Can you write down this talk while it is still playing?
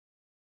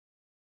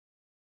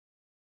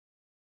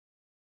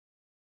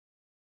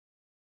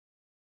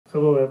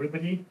Hello,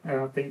 everybody.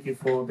 Thank you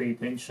for the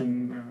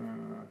attention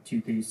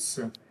to this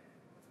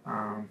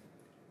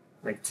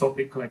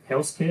topic like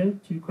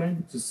healthcare to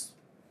Ukraine.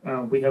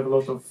 We have a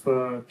lot of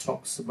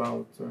talks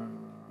about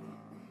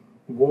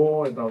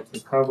war, about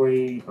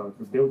recovery, about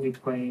rebuild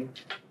Ukraine,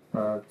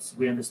 but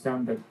we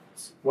understand that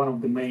one of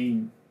the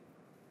main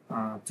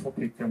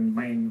topic and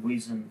main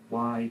reason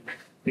why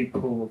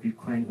people of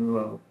Ukraine who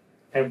are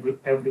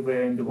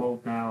everywhere in the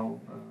world now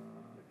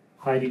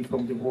hiding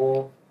from the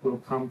war will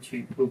come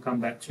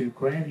back to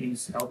Ukraine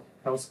is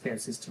healthcare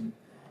system,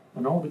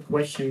 and all the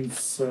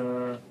questions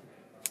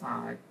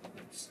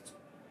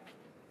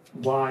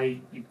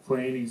why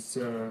Ukraine is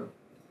the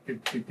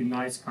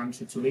nice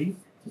country to live.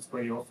 It's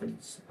very often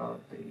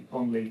the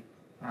only.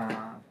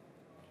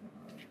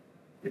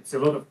 It's a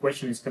lot of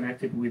questions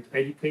connected with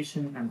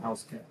education and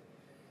healthcare.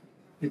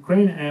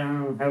 Ukraine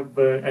have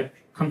a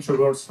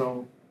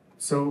controversial.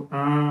 So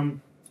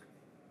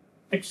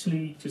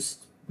actually,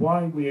 just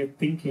why we are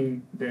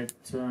thinking that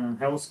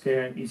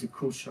healthcare is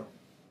crucial.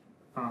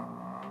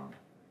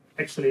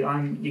 Actually,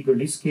 I'm Igor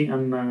Liski,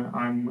 and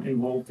I'm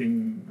involved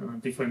in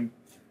different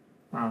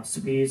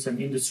spheres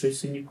and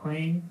industries in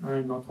Ukraine,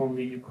 not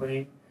only in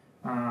Ukraine.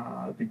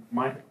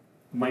 My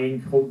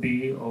main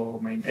hobby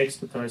or main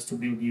expertise to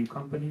build new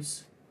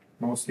companies,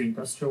 mostly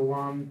industrial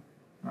one.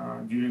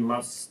 During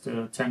last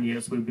 10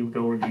 years, we built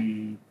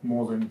already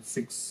more than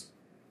 6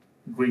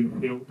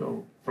 greenfield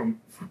or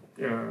from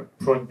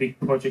big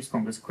projects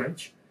from the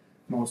scratch,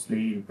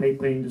 mostly in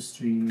paper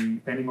industry,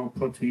 animal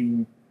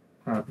protein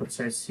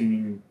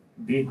processing,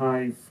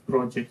 beehive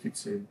project.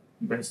 It's the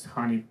best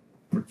honey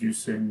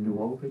producer in the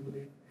world, I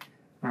believe,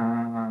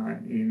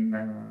 in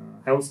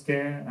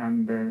healthcare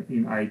and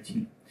in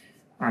IT.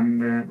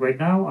 And right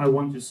now I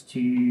want just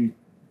to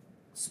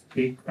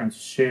speak and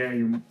share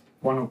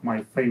one of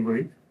my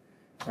favorite.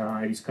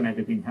 It is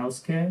connected in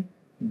healthcare.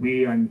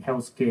 We are in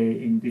healthcare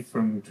in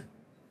different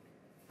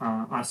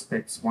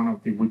aspects. One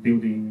of the we're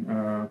building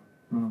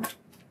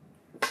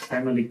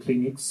family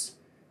clinics.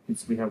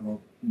 We have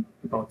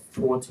about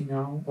 40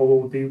 now all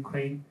over the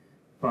Ukraine.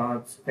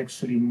 But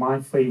actually,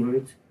 my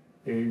favorite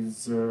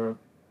is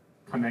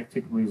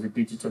connected with the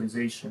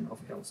digitalization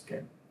of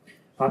healthcare.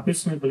 I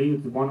personally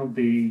believe that one of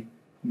the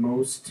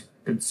most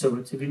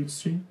conservative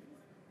industry,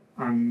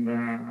 and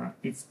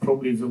it's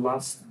probably the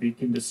last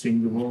big industry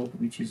in the world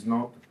which is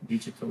not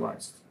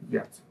digitalized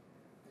yet.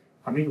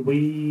 I mean,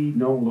 we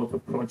know a lot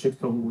of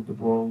projects all over the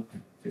world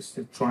just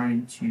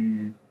trying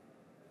to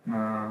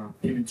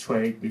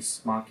penetrate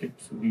this market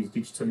with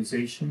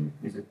digitalization,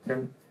 with a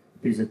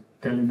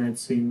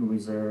telemedicine,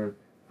 with a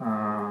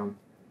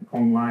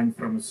online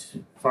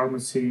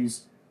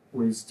pharmacies,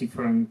 with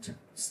different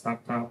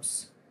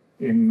startups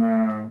with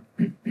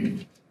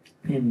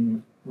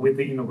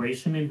the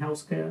innovation in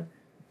healthcare.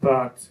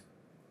 But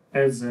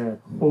as a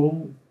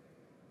whole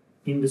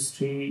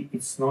industry,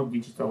 it's not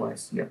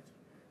digitalized yet.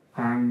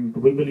 And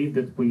we believe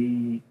that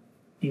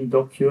in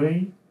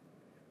DocQA,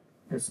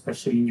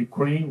 especially in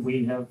Ukraine,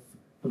 we have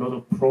a lot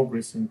of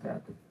progress in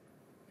that.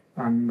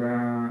 And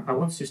I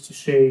want just to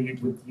share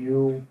with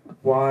you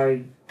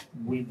why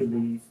we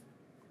believe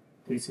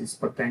this is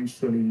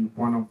potentially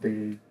one of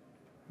the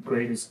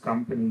greatest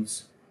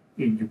companies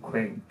in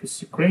Ukraine.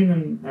 Because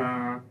Ukrainian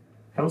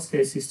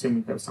healthcare system,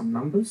 we have some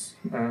numbers.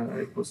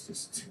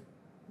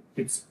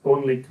 It's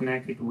only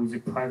connected with the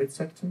private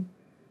sector,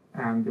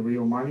 and the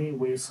real money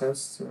we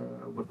assessed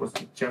what was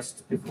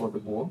just before the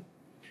war.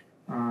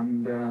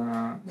 And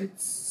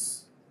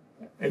it's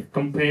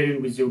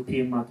comparing with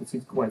European markets,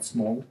 it's quite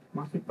small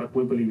market, but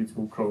we believe it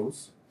will grow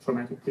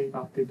dramatically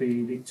after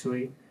the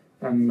victory.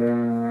 And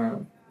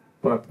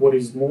but what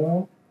is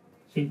more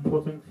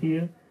important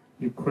here,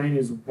 Ukraine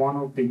is one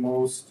of the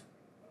most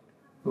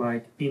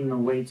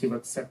innovative,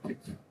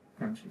 accepted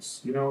countries.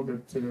 You know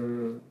that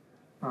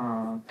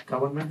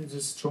government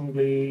is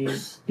strongly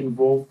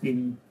involved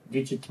in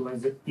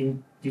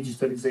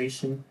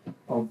digitalization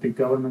of the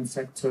government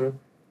sector,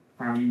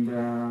 and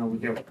we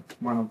have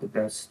one of the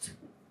best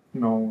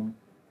known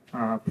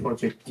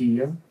project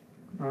A.D.A.M,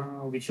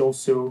 which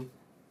also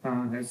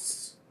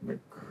has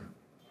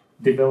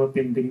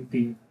developing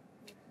the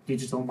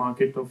digital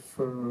market of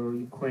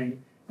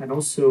Ukraine. And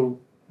also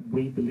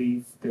we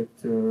believe that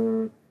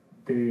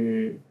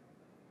the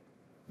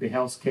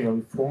healthcare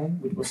reform,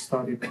 which was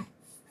started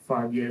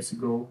 5 years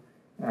ago,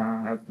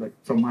 have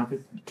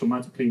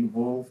dramatically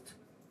involved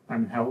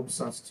and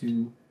helps us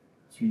to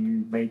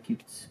make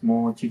it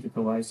more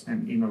digitalized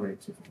and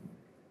innovative.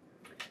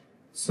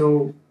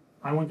 So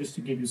I want just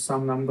to give you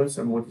some numbers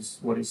on what is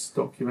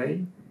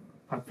DocQA.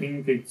 I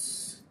think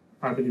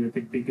I believe it's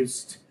the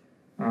biggest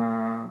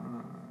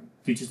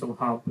digital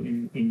hub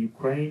in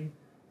Ukraine,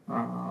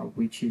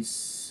 which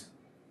is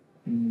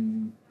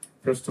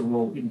first of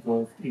all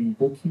involved in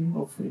booking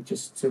of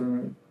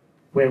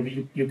where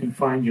you can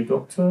find your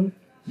doctor,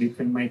 you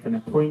can make an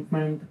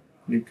appointment,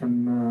 you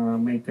can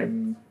make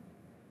an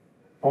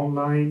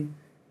online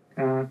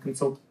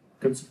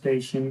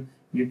consultation.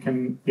 You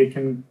can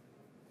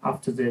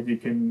after that you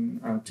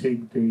can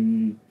take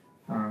the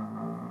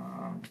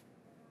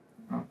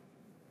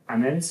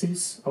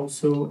analysis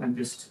also, and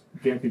just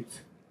get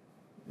it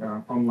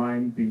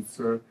online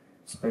with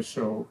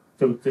special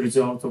the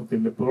result of the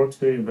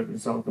laboratory and the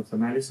result of the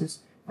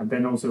analysis, and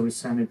then also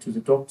resend it to the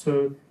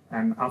doctor.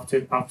 And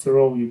after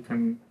all, you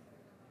can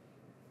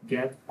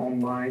get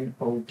online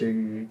all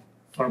the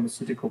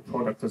pharmaceutical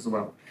product as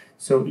well.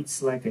 So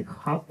it's like a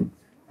hub,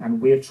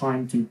 and we're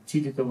trying to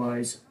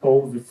digitalize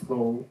all the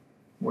flow,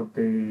 what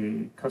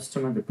the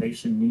customer, the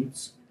patient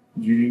needs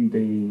during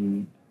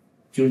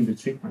the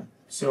treatment.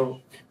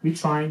 So we're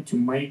trying to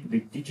make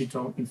the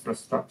digital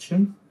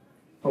infrastructure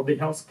of the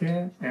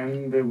healthcare,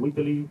 and we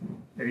believe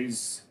there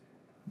is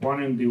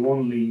one and the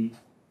only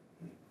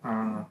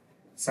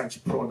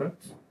such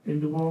product in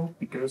the world,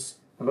 because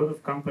a lot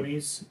of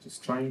companies are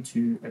just trying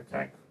to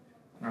attack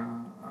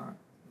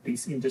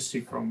this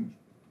industry from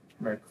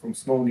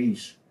small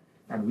niche,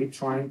 and we're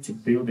trying to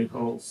build a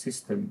whole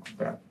system of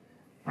that.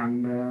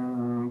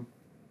 And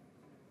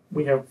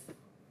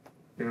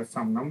there are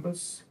some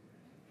numbers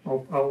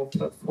of our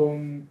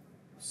platform.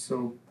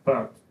 So,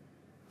 but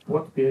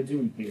what we are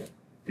doing here,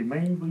 the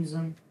main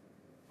reason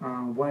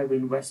why we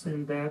invest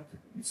in that,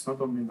 it's not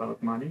only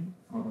about money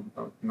or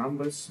about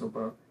numbers,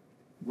 but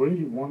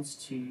really wants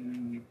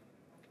to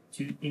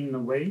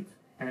innovate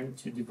and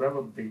to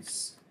develop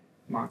this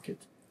market,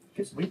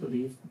 because we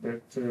believe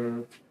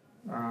that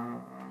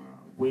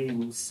we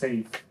will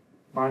save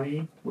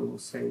money, we will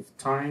save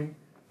time,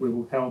 we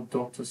will help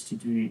doctors to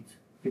do it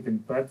even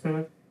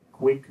better,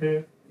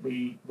 quicker.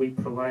 We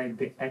provide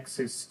the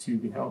access to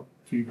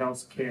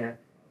healthcare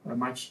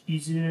much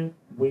easier.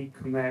 We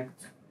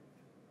connect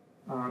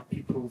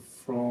people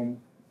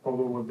from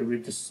all over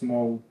the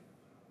small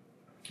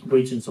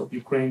regions of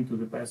Ukraine to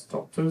the best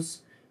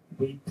doctors.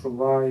 We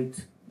provide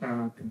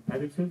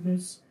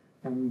competitiveness,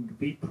 and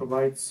we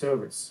provide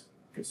service,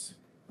 because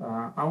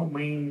our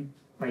main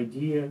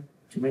idea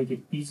to make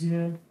it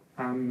easier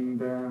and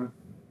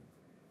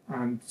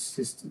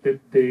that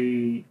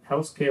the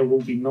healthcare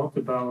will be not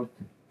about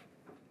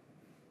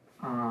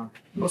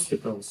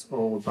hospitals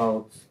or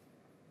about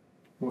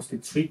mostly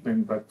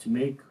treatment, but to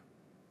make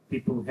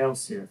people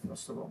healthier,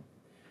 first of all.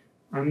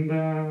 And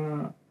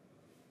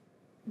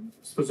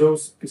for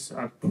those, because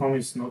I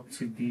promise not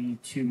to be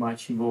too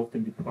much involved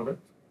in the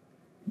product,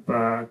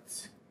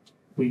 but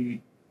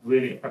we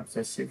really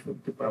obsessive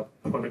about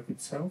the product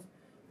itself,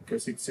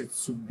 because it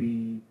should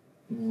be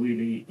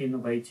really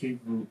innovative,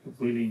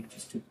 really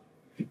just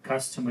the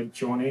customer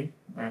journey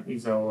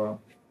is our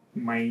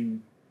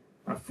main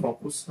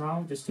focus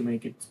now, just to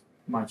make it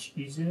much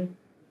easier.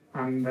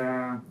 And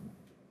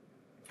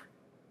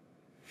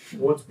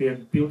what we are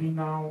building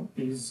now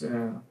is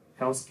a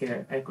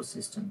healthcare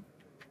ecosystem.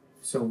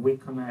 So we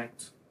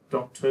connect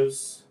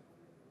doctors,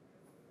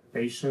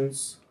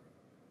 patients,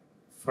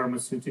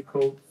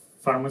 pharmaceutical,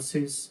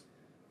 pharmacies,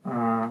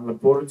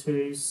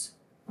 laboratories,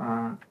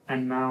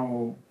 and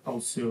now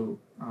also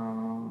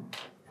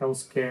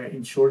healthcare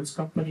insurance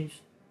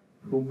companies,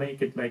 who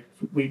make it like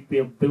we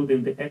are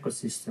building the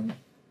ecosystem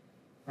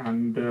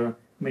and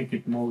make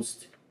it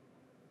most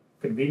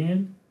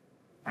convenient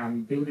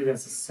and build it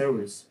as a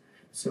service.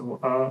 So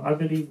I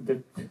believe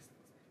that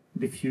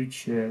the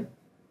future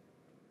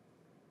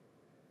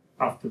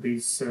after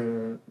these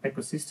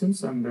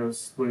ecosystems, and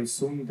very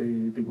soon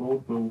the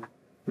world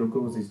will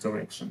go this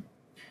direction.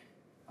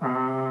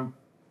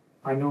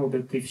 I know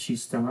that if she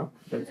stand up,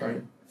 that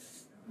I'm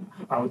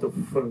out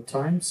of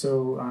time,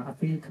 so I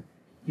think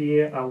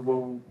here I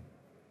will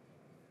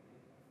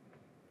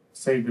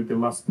say that the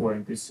last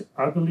point is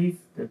I believe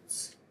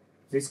that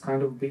this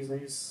kind of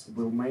business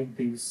will make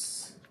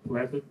this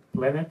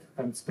planet,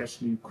 and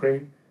especially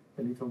Ukraine,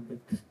 a little bit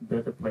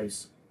better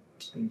place.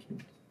 Thank you.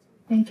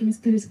 Thank you,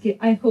 Mr. Liski.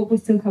 I hope we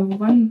still have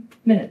 1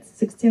 minute,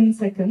 16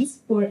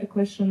 seconds for a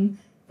question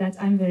that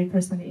I'm very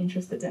personally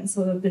interested in.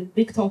 So the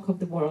big talk of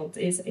the world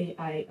is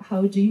AI.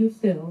 How do you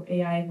feel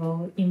AI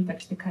will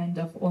impact the kind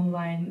of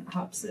online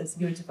hubs as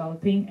you're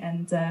developing,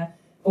 and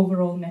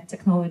overall medical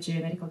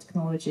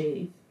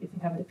technology, if you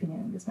have an opinion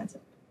on this matter?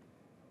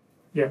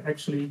 Yeah,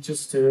 actually,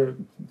 just a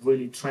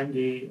really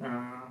trendy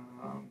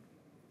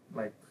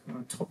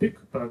topic,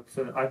 but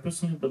I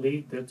personally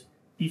believe that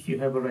if you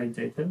have the right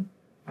data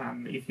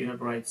and if you have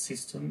the right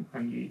system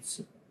and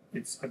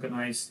it's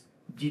organized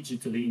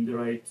digitally in the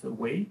right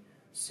way,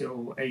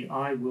 so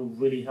AI will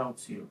really help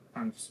you.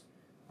 And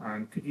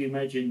could you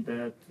imagine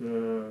that,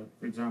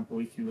 for example,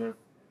 if you have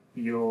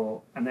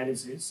your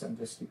analysis and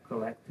just you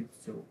collect it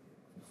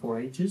for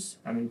ages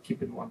and you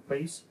keep it in one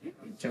place,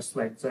 just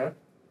like that,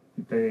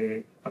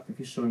 the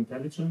artificial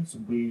intelligence,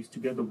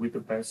 together with the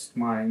best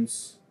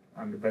minds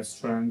and the best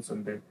trends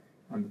and the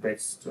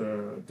best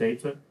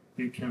data,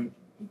 it can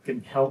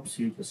help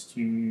you just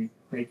to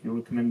make your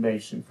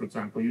recommendation. For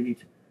example,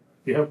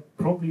 you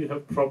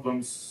have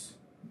problems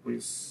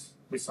with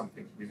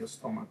something, with your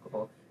stomach,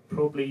 or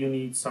probably you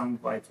need some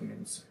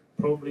vitamins.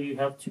 Probably you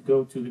have to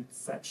go to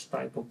such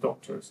type of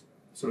doctors.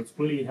 So it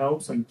really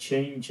helps and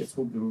changes,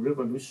 will be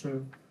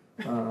revolution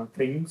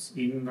things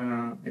in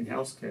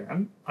healthcare.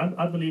 And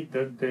I believe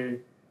that the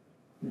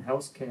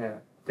healthcare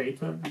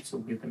data will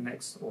be the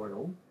next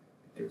oil,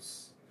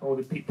 because all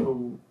the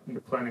people on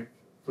the planet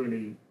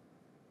really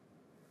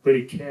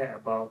care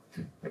about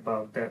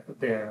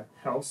their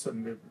health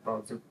and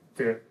about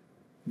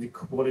the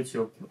quality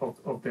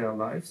of their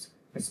lives,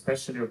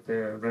 especially of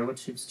their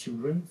relatives,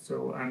 children.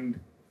 So, and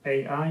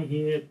AI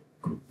here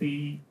could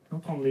be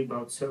not only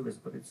about service,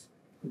 but it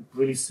could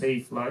really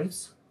save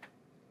lives,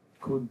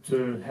 could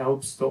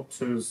help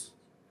doctors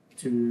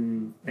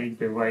to make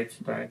the right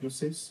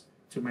diagnosis,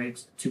 to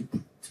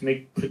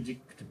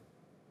predict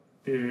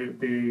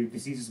the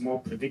diseases more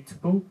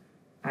predictable,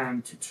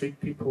 and to treat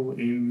people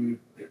in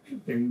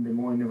the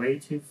more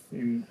innovative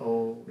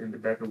or in the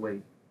better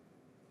way.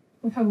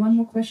 We have one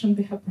more question.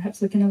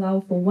 Perhaps we can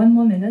allow for 1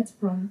 more minute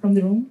from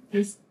the room,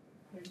 please.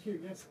 Thank you.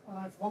 Yes,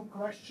 I have one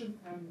question.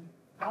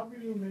 How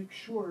will you make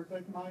sure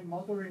that my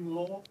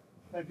mother-in-law,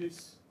 that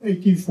is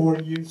 84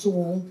 years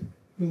old,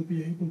 will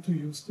be able to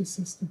use this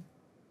system?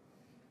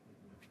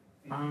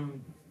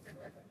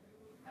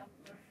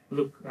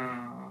 Look,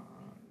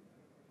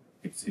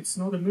 it's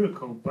not a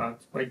miracle,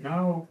 but right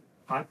now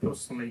I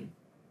personally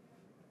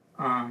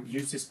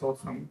use this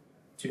platform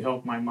to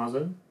help my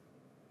mother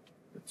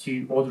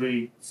to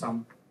order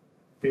some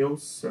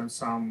pills and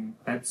some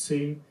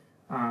medicine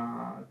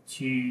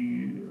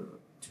to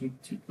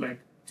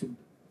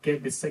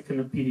get the second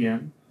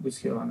opinion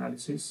with her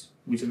analysis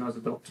with another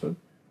doctor,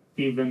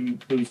 even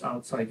who is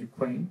outside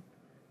Ukraine,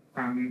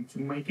 and to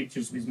make it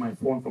just with my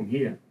phone from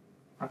here.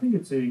 I think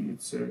it's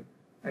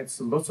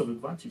lots of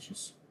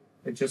advantages.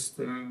 It just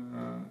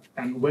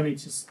and when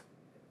it is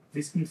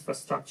this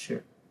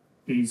infrastructure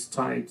is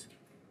tied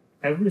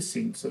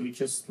everything, so it's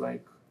just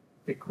like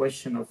a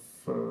question of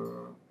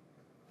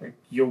like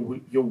your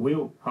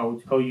will,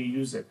 how you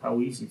use it, how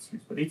easy it's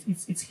used. But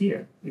it's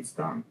here, it's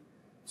done.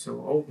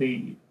 So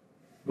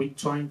we're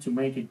trying to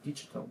make it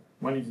digital.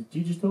 When it's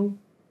digital,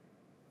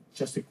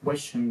 just a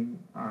question,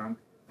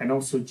 and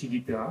also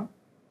GDPR.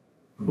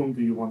 Whom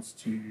do you want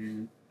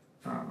to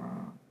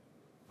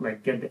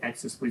get the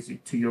access with you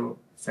to your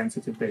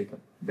sensitive data?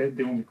 That's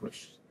the only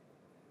question.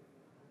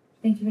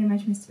 Thank you very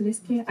much, Mr.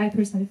 Liski. I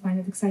personally find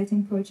it an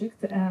exciting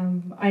project.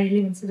 I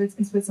live in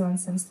Switzerland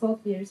since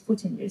 12 years,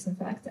 14 years in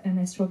fact, and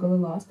I struggle a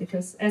lot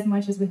because as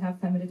much as we have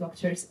family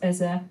doctors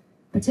as a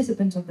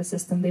participant of the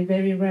system, they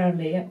very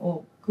rarely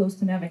or close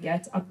to never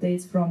get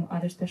updates from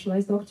other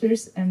specialized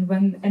doctors. And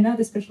when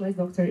another specialized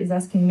doctor is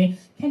asking me,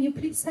 can you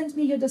please send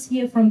me your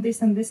dossier from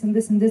this and this and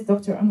this and this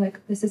doctor? I'm like,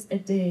 this is a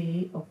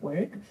day of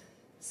work.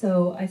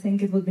 So I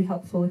think it would be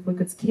helpful if we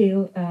could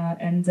scale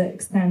and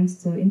extend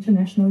to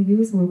international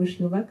use. We wish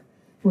you luck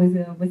with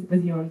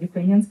your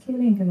Ukrainian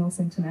scaling and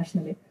also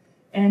internationally.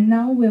 And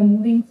now we're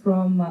moving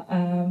from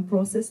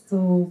process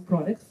to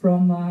product,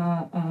 from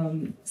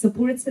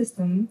support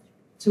system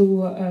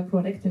to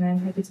product, and I'm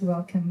happy to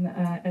welcome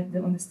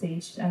on the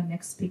stage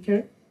next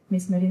speaker,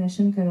 Ms. Maryna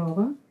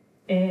Shynkarova,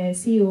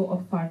 CEO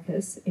of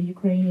FarKos, a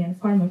Ukrainian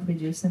pharma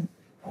producer,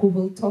 who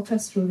will talk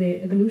us through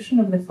the evolution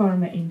of the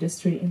pharma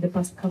industry in the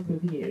past couple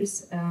of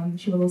years.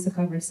 She will also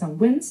cover some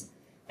wins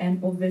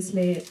and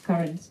obviously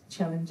current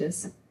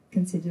challenges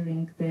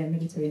considering the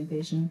military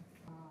invasion.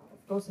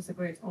 Of course, it's a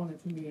great honor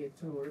to me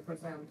to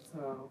represent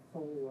the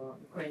whole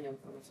Ukrainian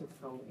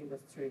pharmaceutical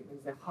industry in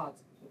the heart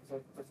of the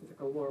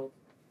pharmaceutical world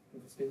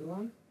in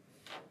Switzerland.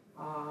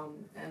 I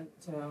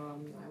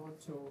want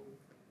to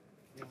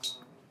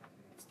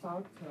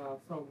start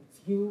from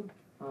few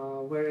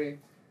very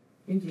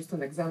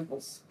interesting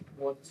examples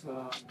what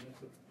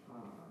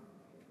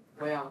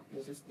were in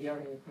this year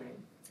in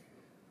Ukraine.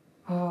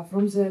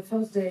 From the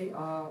first day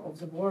of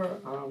the war,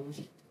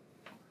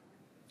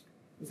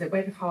 the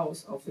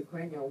warehouse of the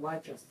Ukrainian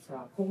largest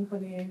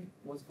company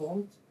was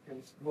bombed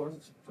and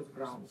burned to the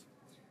ground.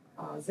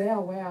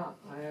 There were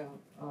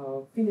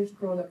finished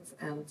products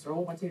and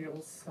raw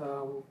materials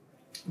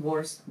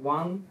worth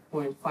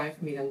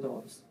 $1.5 million.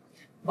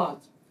 But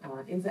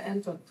in the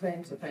end of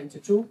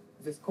 2022,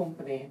 this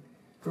company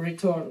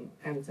returned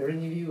and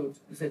renewed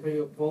the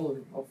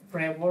volume of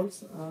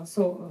pre-awards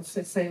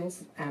sales,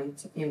 and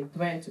in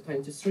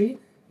 2023,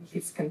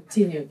 it's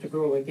continued to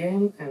grow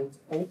again and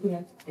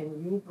opened a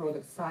new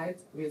product site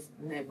with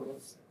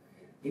Nebulous.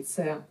 It's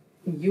a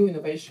new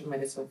innovation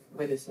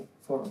medicine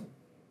forum.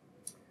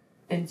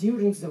 And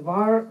during the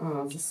war,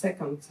 the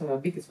second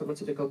biggest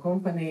pharmaceutical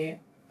company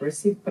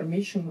received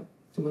permission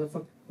to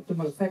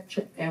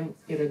manufacture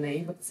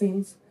mRNA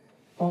vaccines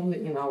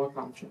only in our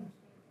country.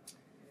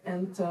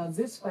 And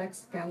these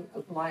facts can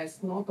apply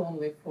not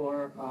only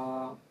for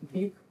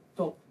big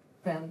top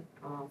 10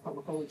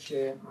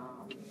 pharmacology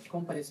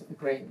companies of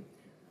Ukraine.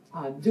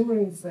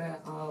 During the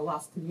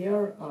last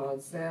year,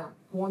 the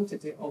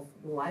quantity of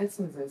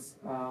licenses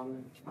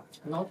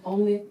not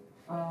only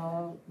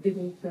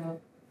didn't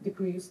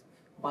decrease,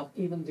 but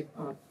even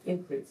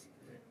increase.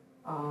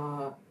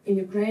 In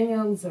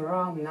Ukrainian, there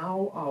are now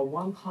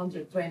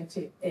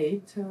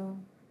 128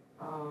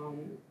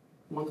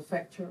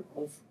 manufacturers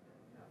of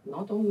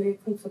not only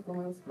food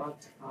supplements, but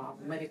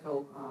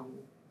medical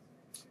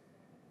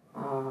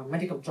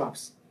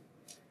drugs.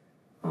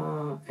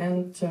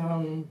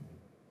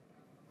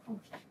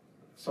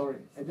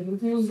 Sorry, I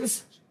didn't use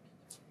this.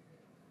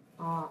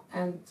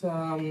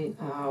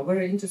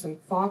 Very interesting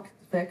fact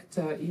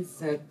is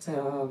that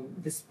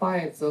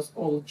despite those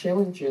all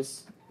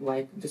challenges,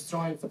 like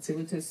destroying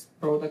facilities,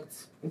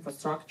 products,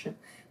 infrastructure,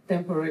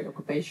 temporary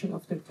occupation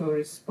of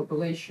territories,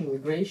 population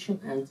migration,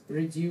 and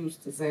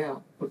reduced their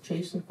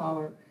purchasing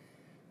power,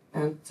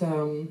 and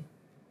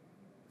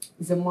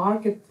the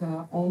market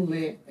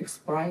only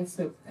experienced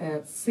a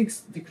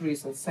 6%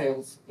 decrease in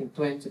sales in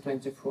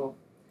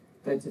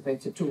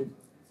 2024-2022,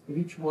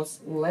 which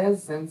was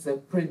less than the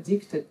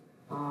predicted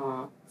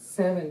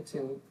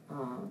 17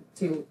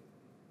 till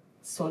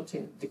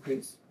 13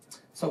 decrease.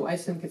 So I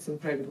think it's an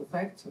incredible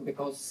fact,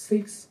 because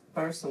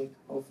 6%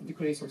 of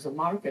decrease of the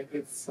market,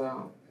 it's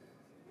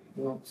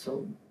not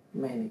so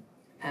many.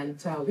 And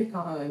we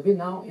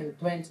now in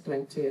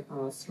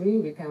 2023,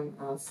 we can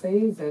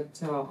say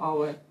that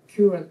our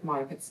current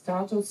market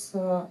status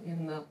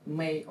in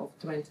May of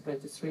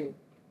 2023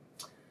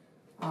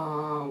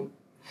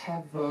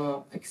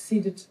 have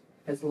exceeded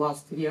as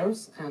last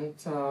years, and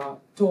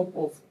top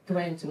of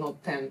 20,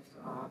 not 10,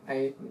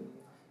 I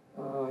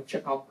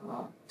check out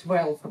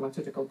 12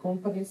 pharmaceutical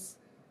companies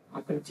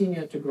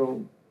continue to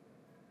grow.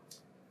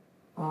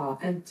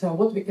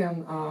 What we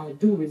can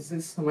do with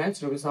this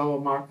matter, with our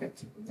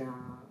market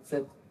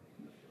that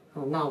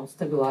now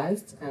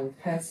stabilized and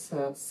has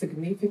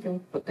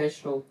significant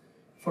potential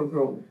for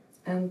growth.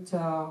 And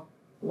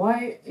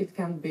why it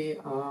can be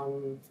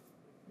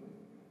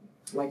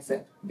like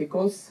that?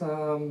 Because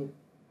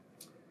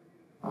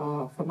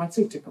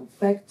pharmaceutical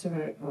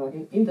sector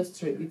in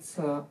industry, it's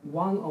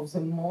one of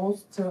the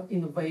most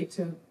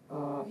innovative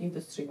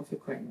industry of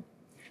Ukraine.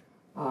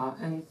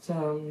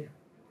 49%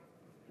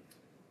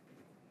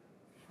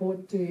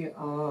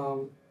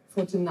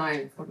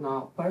 for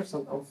now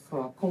of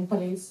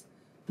companies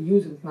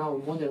using now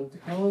modern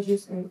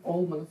technologies in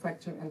all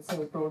manufacturing and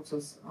sale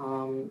process,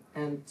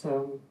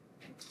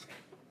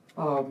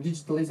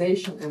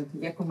 digitalization and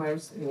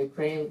e-commerce in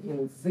Ukraine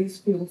in these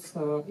fields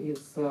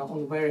is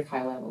on very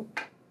high level.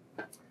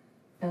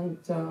 And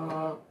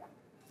the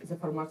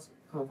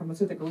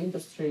pharmaceutical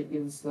industry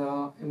is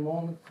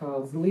among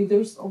the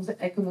leaders of the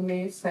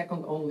economy,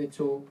 second only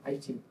to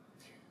IT.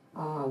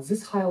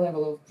 This high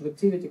level of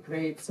productivity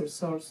creates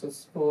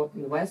resources for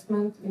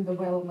investment in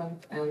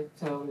development and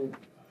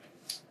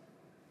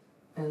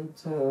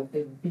a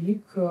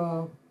big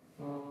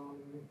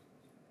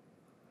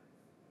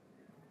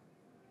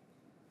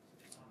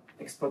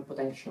export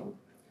potential.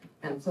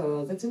 And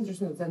that's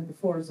interesting that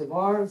before the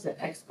war, the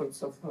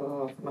exports of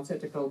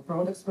pharmaceutical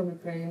products from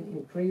Ukraine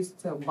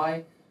increased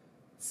by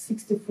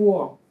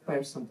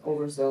 64%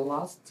 over the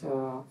last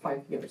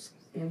 5 years.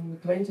 In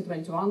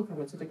 2021,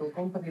 pharmaceutical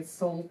companies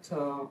sold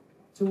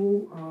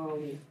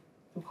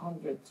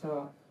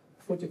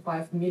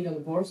 245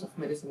 million worth of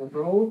medicine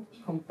abroad,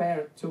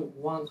 compared to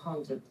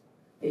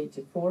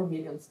 184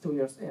 million 2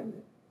 years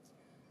earlier.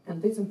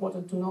 And it's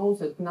important to know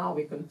that now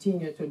we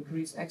continue to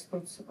increase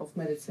exports of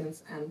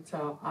medicines, and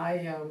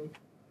I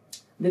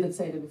didn't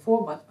say it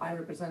before, but I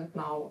represent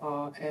now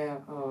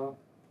an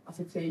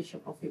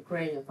association of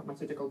Ukrainian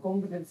pharmaceutical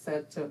companies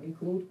that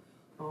include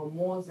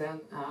more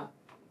than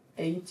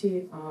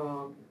 80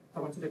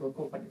 pharmaceutical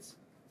companies.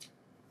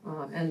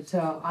 I'm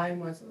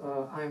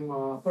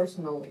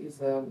personally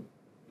is a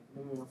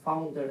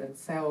founder and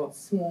CEO of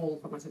small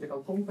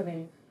pharmaceutical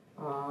company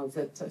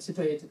that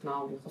situated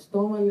now in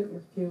Hostomel,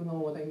 if you know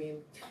what I mean.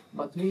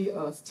 But we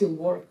still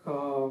work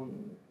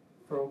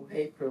from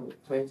April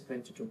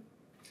 2022.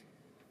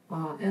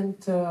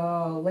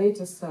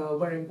 Latest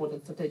very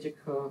important strategic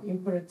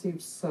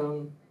imperatives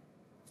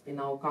in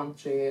our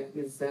country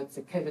is that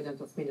the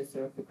Cabinet of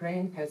Ministers of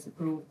Ukraine has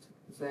approved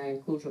the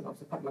inclusion of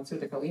the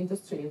pharmaceutical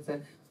industry in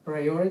the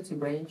priority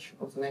branch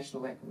of the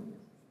national economy.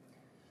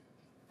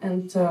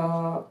 And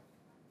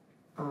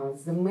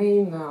the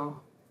main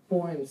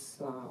points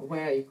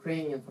where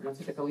Ukrainian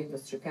pharmaceutical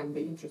industry can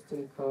be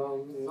interesting,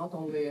 not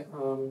only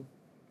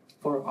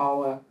for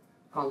our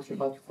country,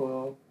 but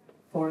for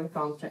foreign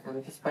country,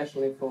 and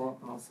especially for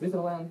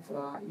Switzerland,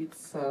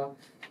 it's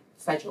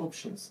such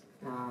options.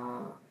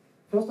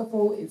 First of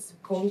all, it's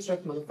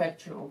contract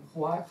manufacture of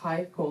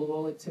high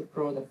quality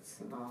products,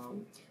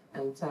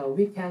 and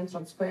we can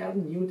transfer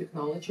new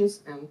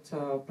technologies and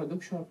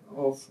production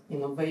of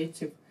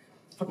innovative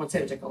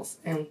pharmaceuticals.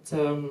 And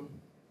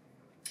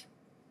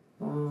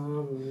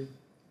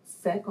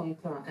second,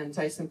 and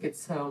I think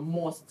it's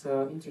most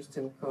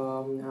interesting,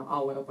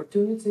 our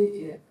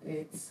opportunity,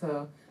 it's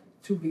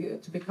to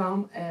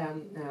become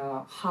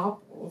a hub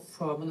of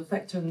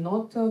manufacturing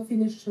not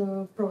finished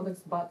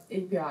products but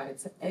API,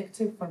 it's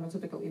active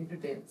pharmaceutical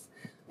ingredients.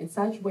 In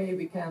such way,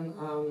 we can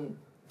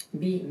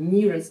be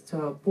nearest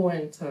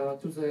point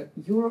to the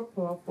Europe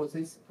for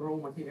these raw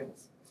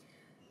materials.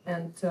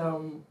 And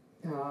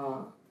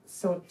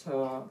third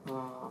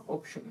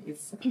option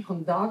is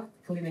conduct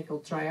clinical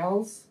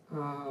trials,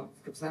 for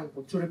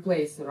example, to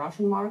replace the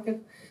Russian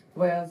market,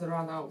 where they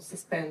are now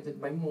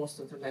suspended by most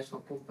international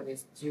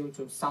companies due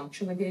to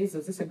sanction against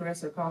this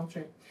aggressor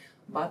country.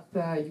 But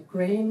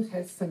Ukraine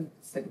has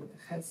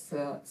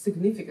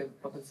significant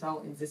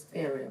potential in this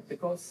area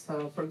because,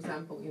 for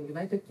example, in the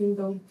United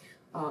Kingdom,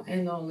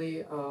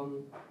 annually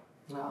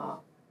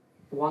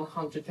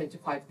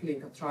 125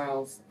 clinical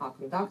trials are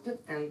conducted,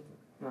 and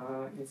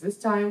in this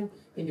time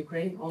in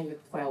Ukraine only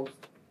 12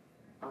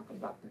 are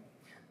conducted.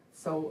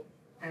 So,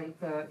 and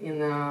in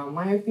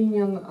my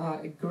opinion,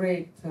 a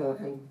great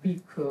and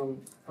big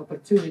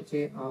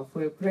opportunity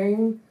for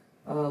Ukraine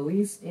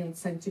lies in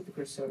scientific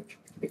research,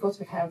 because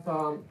we have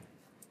a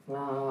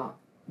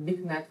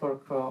big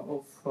network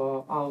of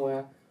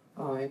our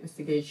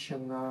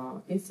investigation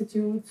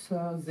institutes.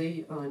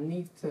 They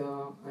need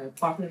a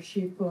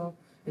partnership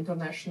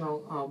international,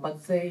 but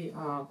they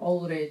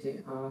already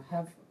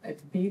have a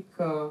big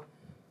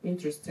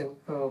interesting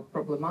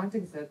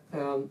problematic that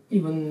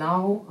even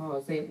now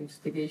the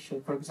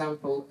investigation, for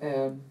example,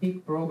 a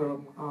big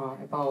program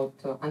about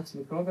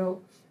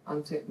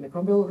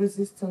antimicrobial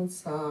resistance,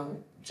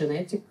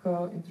 genetic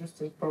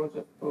interesting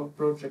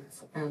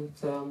projects, and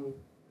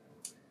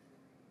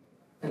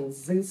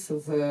this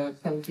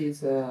can be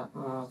the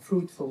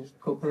fruitful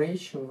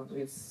cooperation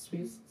with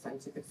Swiss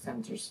scientific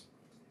centers.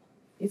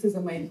 It is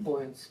the main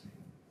point.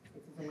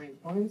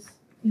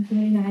 Thank you,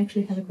 Maryna. I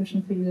actually have a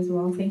question for you as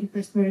well. Thank you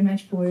first very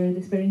much for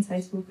this very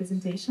insightful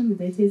presentation. The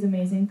data is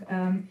amazing.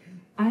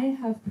 I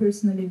have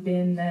personally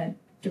been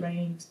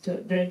dragged to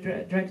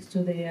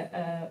the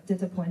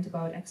data point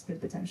about expert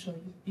potential.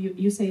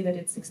 You say that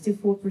it's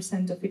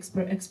 64% of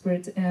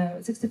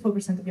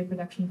 64% of your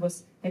production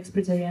was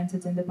expert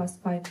oriented in the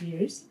past 5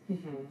 years.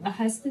 Mm-hmm.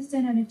 Has this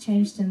dynamic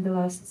changed in the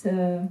last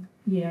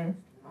year?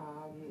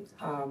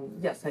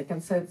 Yes, I can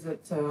say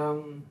that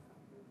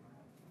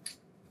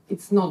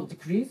it's not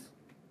decrease,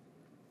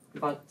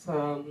 but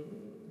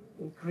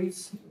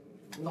increase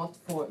not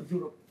for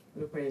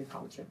European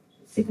country.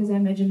 Because I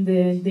imagine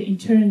the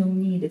internal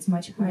need is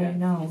much higher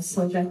now,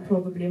 so that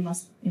probably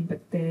must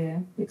impact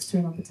the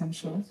external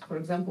potential. For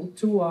example,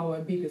 two our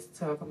biggest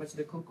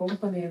pharmaceutical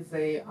companies,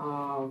 they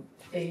are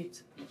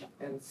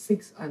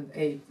 6 and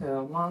 8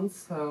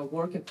 months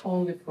working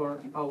only for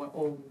our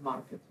own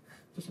market,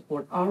 to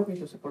support army,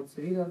 to support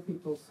civilian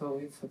people, so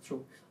it's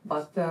true.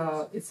 But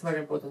it's very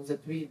important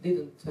that we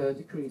didn't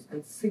decrease,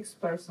 and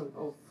 6%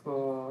 of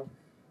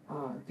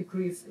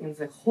decrease in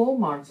the whole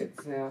market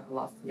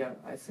last year,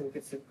 I think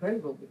it's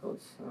incredible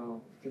because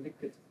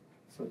predicted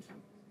solution.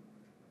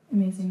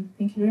 Amazing.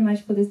 Thank you very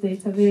much for this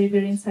data. Very,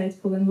 very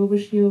insightful, and we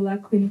wish you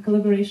luck in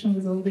collaboration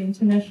with all the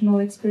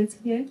international experts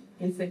here.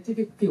 In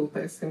scientific field,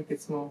 I think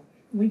it's more.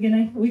 We're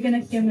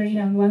gonna hear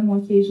Maryna on one more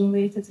occasion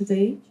later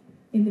today.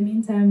 In the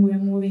meantime, we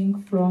are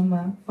moving from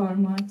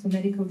pharma to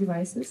medical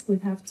devices. We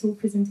have 2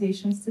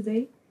 presentations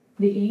today.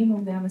 The aim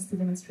of them is to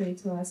demonstrate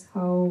to us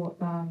how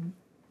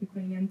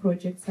Ukrainian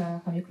projects,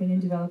 how Ukrainian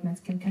developments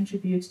can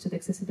contribute to the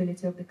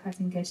accessibility of the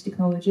cutting-edge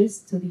technologies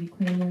to the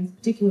Ukrainians,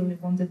 particularly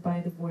wounded by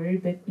the war,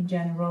 but in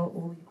general,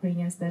 all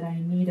Ukrainians that are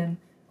in need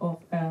of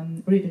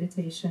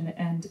rehabilitation,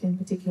 and in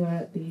particular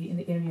in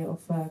the area of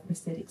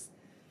prosthetics.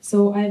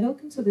 So I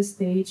welcome to the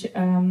stage,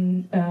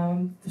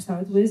 to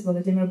start with,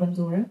 Volodymyr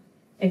Bandura,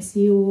 a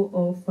CEO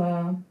of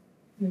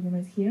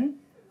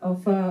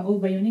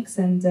Allbionics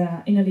and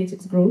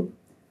Innolytics group,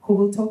 who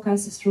will talk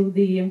us through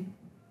the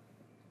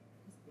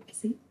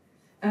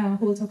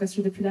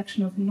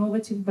production of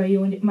innovative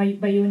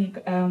bionic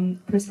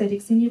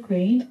prosthetics in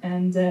Ukraine,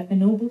 and a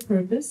noble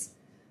purpose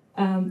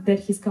that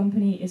his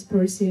company is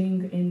pursuing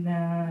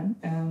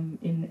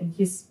in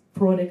his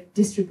product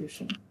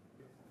distribution.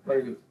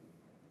 Very good.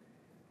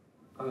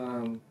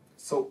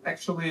 So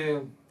actually,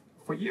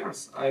 for years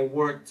I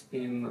worked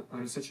in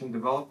research and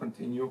development,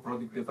 in new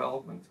product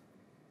development,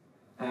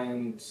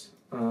 and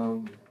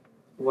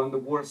when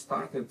the war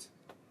started,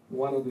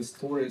 one of the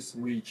stories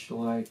which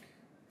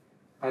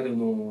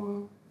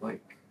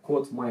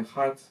caught my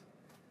heart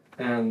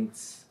and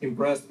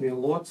impressed me a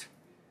lot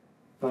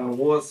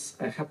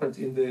happened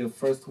in the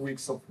first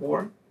weeks of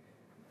war,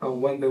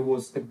 when there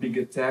was a big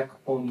attack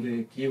on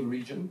the Kiev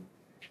region,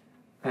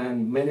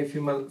 and many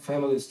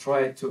families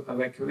tried to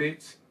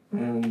evacuate,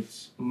 and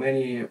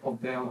many of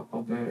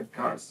their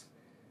cars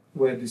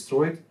were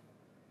destroyed.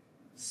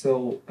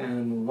 So,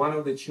 and one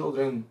of the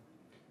children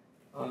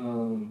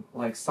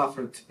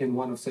suffered in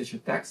one of such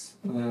attacks.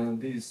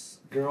 This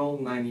girl,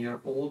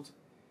 9-year-old,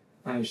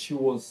 she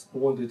was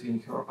wounded in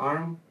her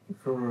arm.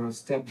 Her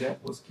stepdad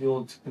was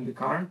killed in the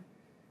car.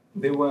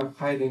 They were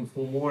hiding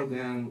for more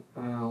than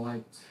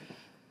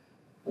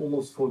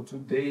almost for 2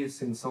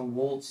 days in some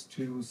vaults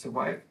to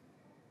survive.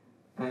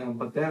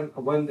 But then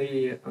when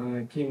they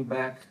came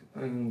back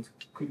and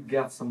could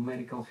get some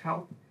medical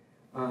help,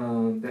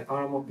 the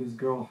arm of this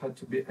girl had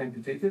to be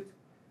amputated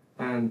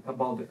and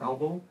about the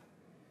elbow.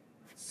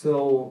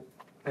 So,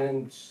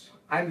 and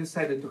I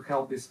decided to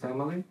help this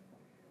family.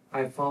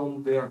 I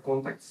found their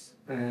contacts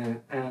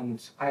and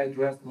I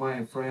addressed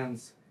my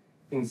friends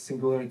in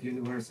Singularity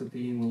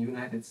University in the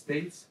United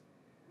States.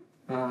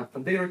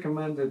 And they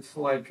recommended,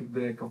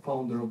 the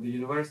co-founder of the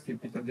university,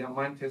 Peter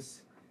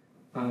Diamantis,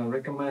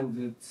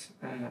 recommended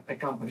a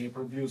company, a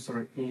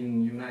producer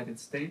in the United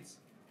States.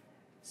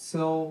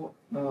 So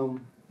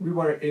we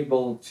were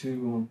able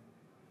to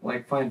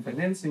like find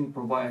financing,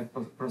 provide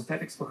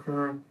prosthetics for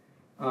her.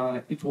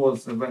 It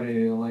was a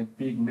very like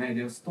big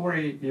media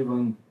story.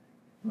 Even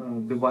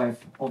the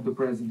wife of the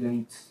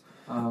president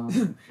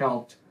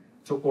helped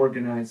to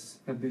organize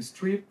this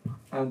trip,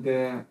 and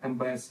the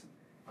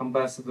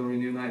ambassador in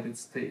the United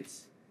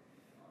States.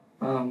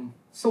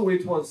 So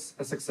it was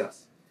a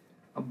success.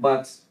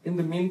 But in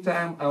the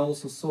meantime, I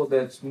also saw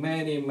that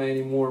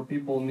many more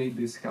people need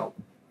this help.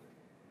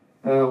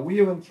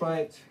 We even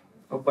tried,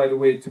 by the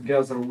way,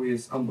 together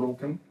with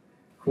Unbroken,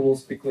 who will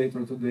speak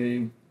later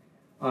today,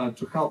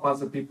 to help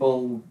other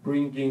people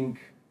bringing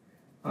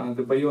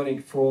the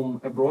bionic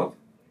from abroad.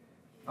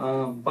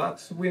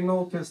 But we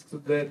noticed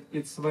that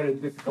it's very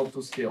difficult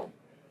to scale.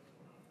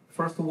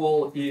 First of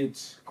all,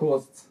 it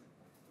costs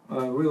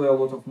really a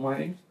lot of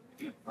money.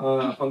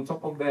 On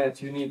top of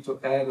that, you need to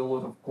add a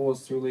lot of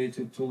costs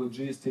related to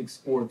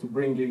logistics or to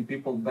bringing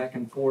people back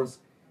and forth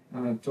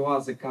to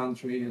other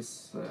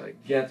countries,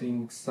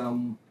 getting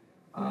some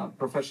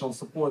professional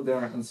support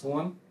there and so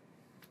on.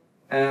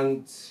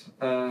 And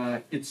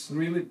it's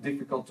really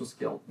difficult to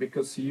scale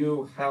because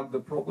you have the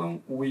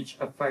problem which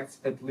affects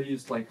at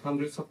least like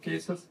hundreds of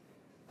cases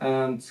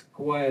and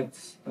quite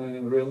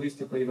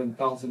realistically even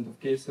thousands of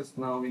cases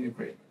now in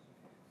Ukraine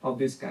of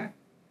this kind.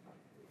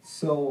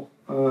 So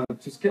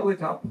to scale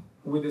it up,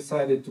 we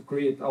decided to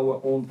create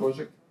our own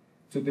project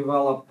to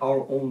develop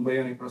our own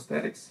bionic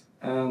prosthetics,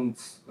 and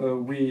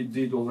we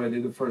did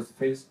already the first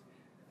phase,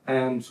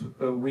 and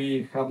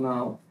we have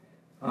now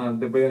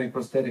the bionic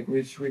prosthetic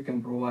which we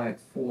can provide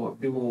for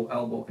below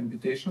elbow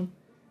amputation.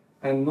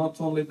 And not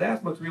only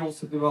that, but we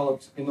also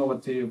developed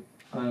innovative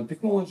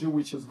technology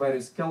which is very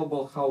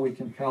scalable, how we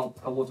can help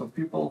a lot of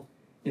people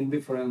in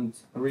different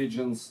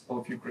regions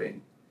of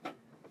Ukraine.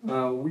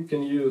 We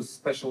can use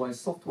specialized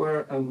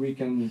software and we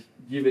can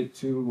give it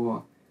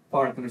to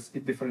partners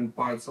in different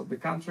parts of the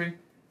country.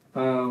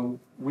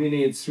 We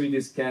need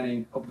 3D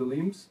scanning of the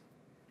limbs.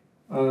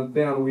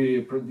 Then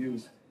we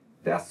produce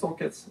test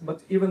sockets,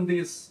 but even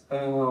this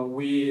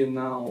we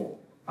now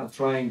are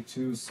trying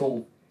to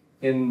solve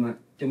in an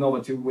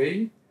innovative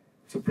way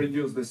to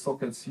produce the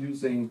sockets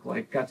using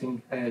like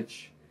cutting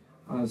edge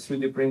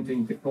 3D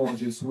printing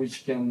technologies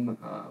which can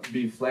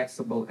be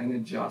flexible and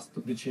adjust to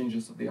the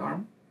changes of the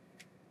arm.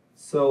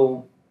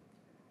 So,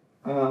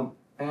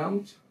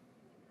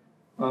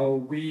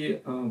 we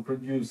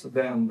produce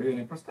then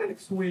bionic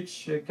prosthetics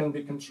which can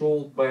be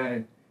controlled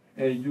by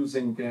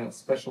using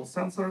special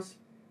sensors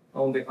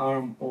on the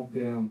arm of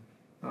the,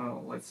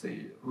 let's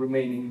say,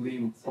 remaining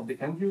limb of the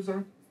end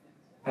user.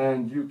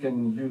 And you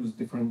can use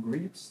different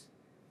grips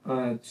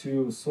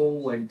to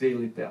solve like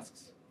daily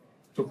tasks,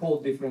 to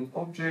hold different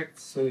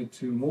objects,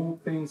 to move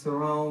things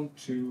around,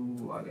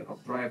 to, I don't know,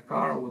 drive a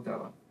car or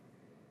whatever.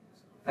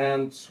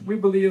 And we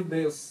believe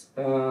this,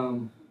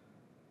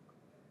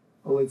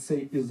 let's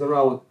say, is the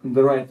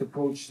right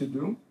approach to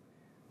do.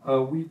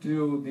 We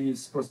do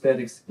these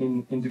prosthetics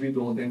in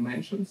individual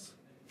dimensions,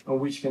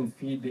 which can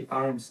fit the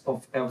arms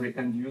of every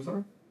end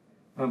user.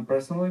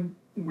 Personally,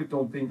 we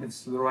don't think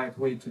it's the right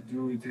way to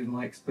do it in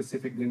like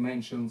specific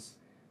dimensions,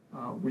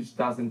 which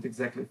doesn't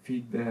exactly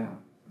fit the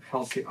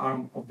healthy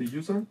arm of the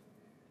user.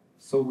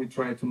 So we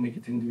try to make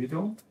it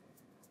individual.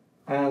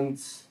 And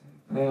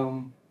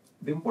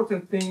the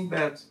important thing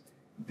that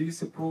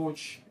this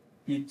approach,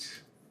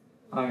 it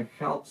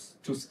helps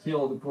to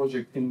scale the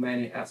project in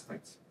many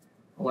aspects.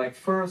 Like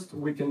first,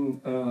 we can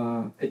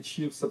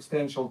achieve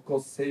substantial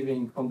cost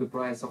saving on the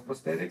price of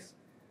prosthetics.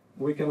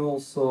 We can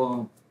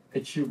also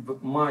achieve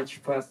much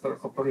faster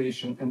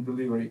operation and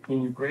delivery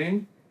in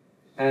Ukraine.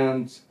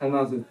 And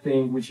another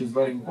thing which is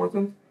very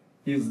important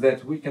is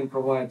that we can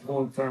provide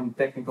long-term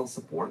technical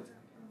support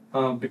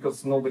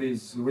because nobody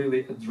is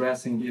really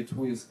addressing it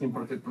with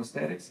imported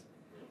prosthetics.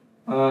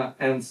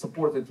 And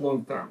support it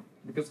long term,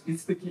 because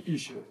it's the key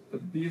issue.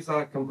 These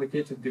are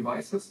complicated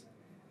devices,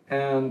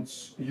 and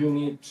you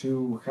need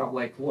to have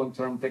like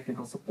long-term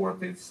technical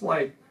support. It's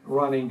like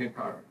running a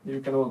car. You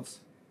cannot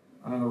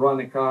run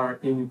a car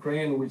in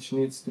Ukraine which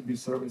needs to be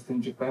serviced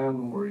in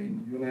Japan or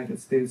in the United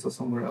States or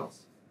somewhere else.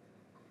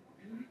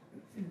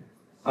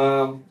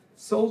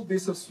 So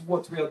this is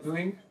what we are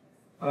doing.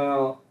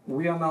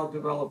 We are now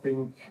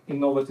developing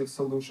innovative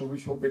solution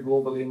which will be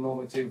globally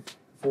innovative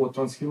for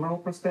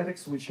transhumeral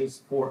prosthetics, which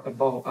is for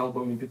above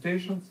elbow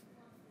amputations.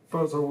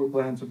 Further, we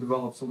plan to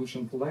develop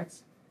solution for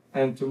legs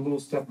and to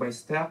move step by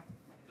step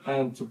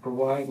and to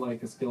provide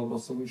like a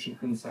scalable solution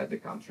inside the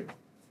country.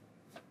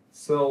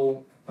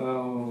 So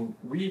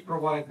we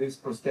provide these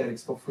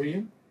prosthetics for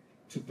free.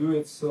 To do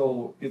it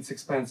so it's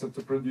expensive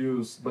to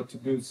produce, but to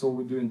do it so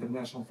we do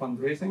international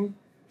fundraising.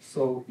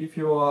 So if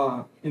you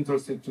are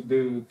interested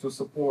to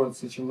support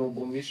such a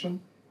noble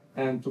mission,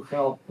 and to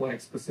help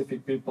like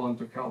specific people and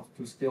to help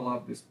to scale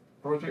up this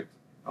project,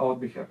 I would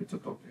be happy to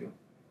talk to you.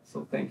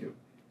 So thank you.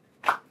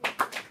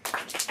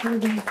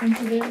 Thank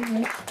you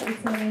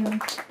very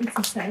much. It's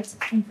a sad,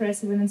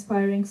 impressive and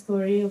inspiring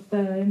story of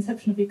the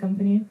inception of your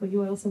company. For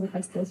you, I also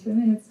have still 3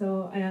 minutes,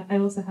 so I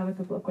also have a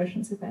couple of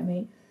questions, if I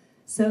may.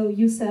 So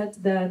you said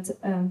that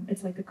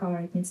it's like a car;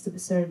 it needs to be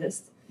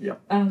serviced. Yeah.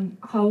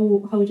 How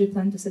would you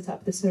plan to set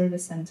up the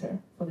service center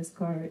for this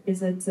car?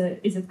 Is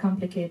it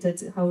complicated?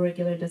 How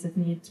regular does it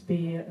need to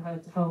be?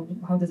 How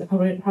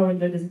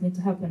regular does it need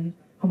to happen?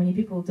 How many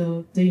people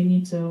do you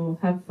need to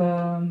have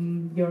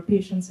your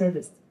patient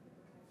serviced?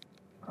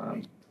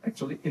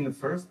 Actually, in the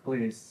first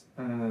place,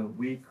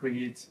 we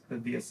create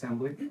the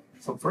assembly.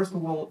 So first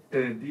of all,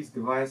 this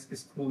device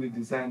is fully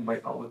designed by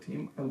our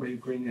team and by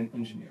Ukrainian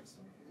engineers.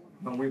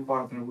 And we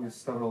partner with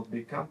several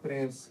big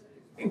companies,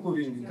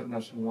 including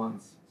international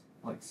ones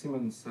like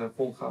Siemens,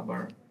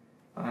 Volodymyr,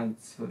 and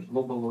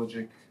Global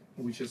Logic,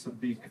 which is a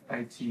big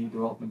IT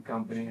development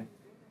company.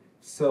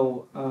 So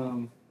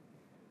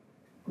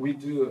we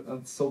do,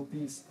 so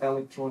these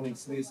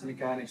electronics, these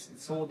mechanics,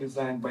 it's all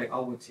designed by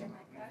our team.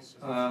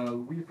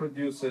 We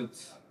produce it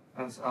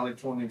as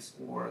electronics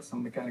for some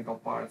mechanical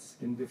parts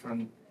in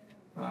different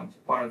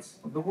parts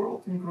of the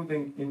world,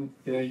 including in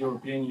the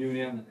European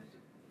Union.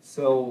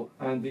 So,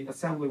 and the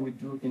assembly we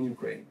do in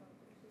Ukraine.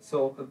 So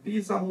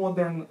these are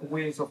modern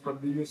ways of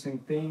producing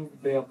things.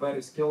 They are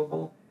very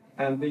scalable,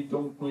 and they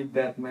don't need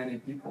that many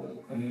people,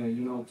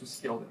 to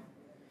scale them.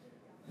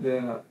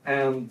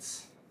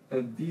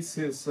 This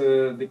is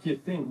the key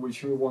thing which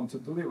we want to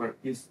deliver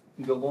is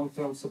the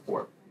long-term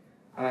support.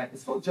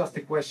 It's not just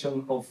a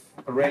question of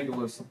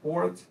regular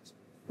support,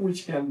 which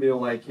can be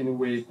like in a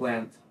way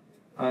planned.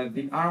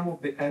 The arm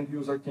of the end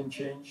user can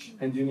change,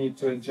 and you need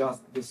to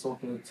adjust the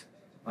socket.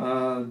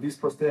 This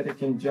prosthetic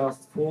can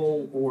just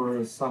fall,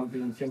 or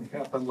something can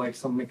happen, like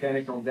some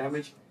mechanical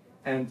damage.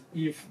 And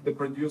if the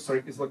producer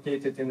is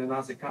located in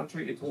another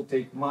country, it will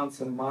take months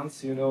and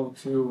months,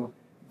 to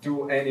do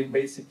any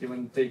basic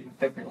even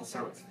technical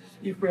service.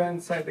 If we are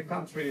inside the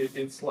country,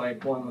 it's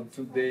like 1 or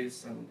 2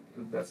 days, and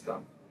that's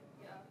done.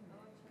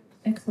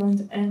 Excellent.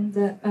 And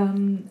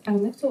I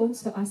would like to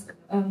also ask,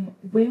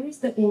 where is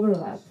the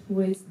overlap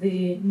with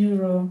the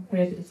neuro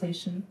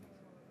rehabilitation?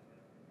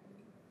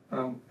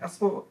 As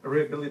for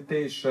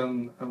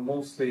rehabilitation,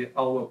 mostly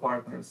our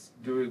partners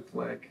do it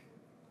like,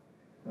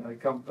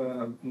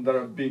 there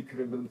are big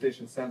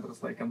rehabilitation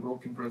centers like I'm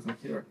working present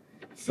here.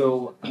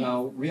 So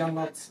we are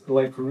not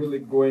like really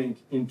going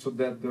into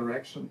that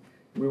direction.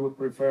 We would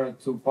prefer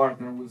to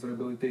partner with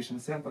rehabilitation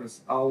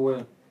centers.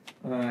 Our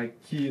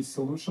key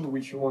solution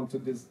which we want to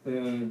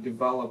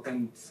develop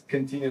and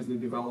continuously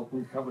develop,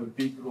 we have a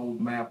big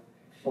roadmap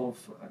of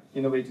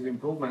innovative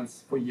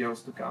improvements for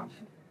years to come.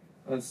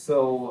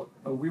 So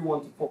we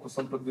want to focus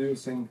on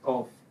producing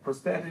of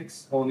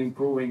prosthetics, on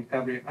improving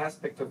every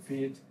aspect of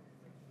it,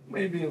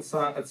 maybe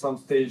at some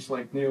stage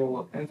like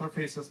neural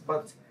interfaces,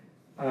 but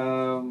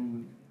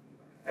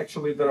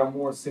actually there are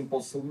more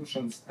simple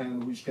solutions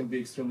and which can be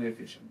extremely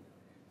efficient.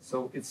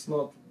 So it's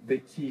not the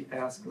key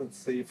ask, let's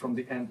say, from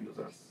the end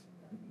users.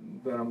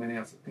 There are many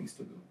other things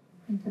to do.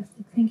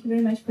 Fantastic. Thank you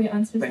very much for your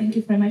answers. Thank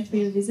you very much for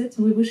your visit.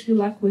 We wish you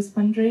luck with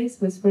fundraise,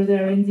 with further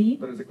R&D.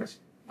 There is a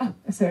question. Oh,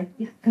 sorry.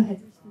 Yeah, go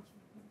ahead.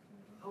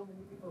 How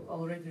many people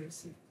already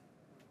received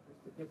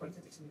the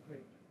prosthetics in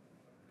Ukraine?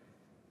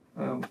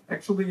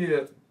 Actually,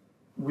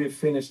 we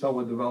finished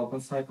our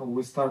development cycle.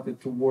 We started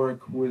to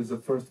work with the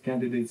first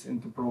candidates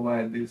and to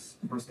provide these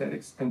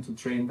prosthetics and to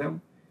train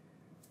them.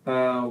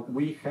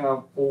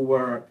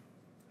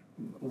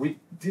 We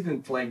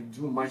didn't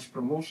do much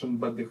promotion,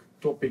 but the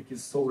topic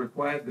is so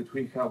required that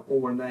we have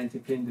over 90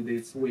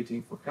 candidates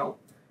waiting for help.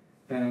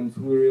 And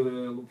we're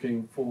really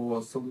looking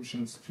for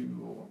solutions to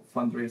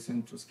fundraise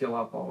and to scale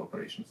up our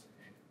operations.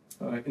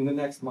 In the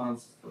next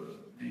month,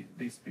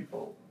 these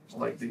people,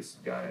 like this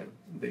guy,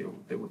 they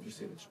would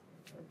receive it.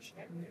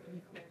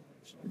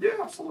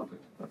 Yeah, absolutely.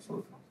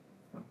 Absolutely.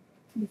 Yeah.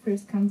 The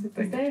first concept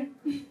is there.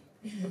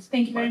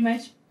 Thank you very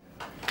much.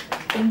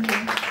 Thank you.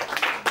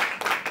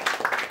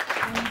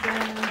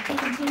 And to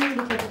continue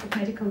the topic of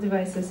medical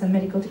devices and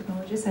medical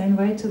technologies, I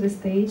invite to the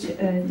stage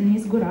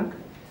Denise Gurak,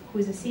 who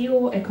is the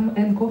CEO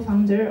and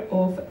co-founder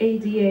of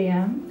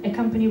A.D.A.M, a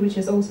company which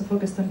is also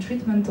focused on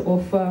treatment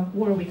of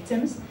war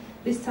victims,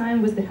 this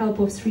time with the help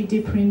of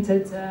 3D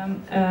printed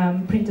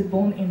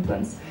bone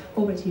implants.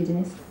 Over to you,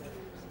 Denise.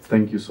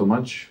 Thank you so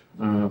much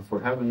for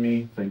having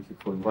me. Thank you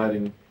for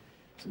inviting.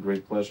 It's a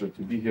great pleasure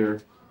to be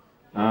here.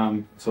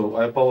 So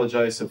I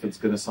apologize if it's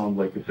going to sound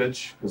like a pitch,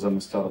 because I'm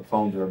a startup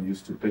founder. I'm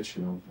used to pitch.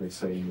 They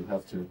say you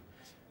have to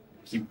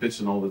keep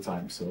pitching all the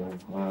time. So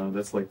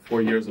that's like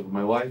 4 years of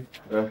my life.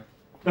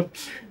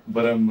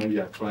 But I'm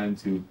trying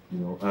to,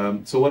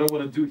 So what I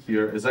want to do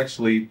here is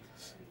actually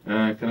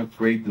kind of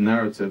create the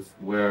narrative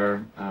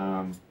where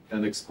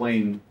and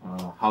explain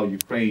how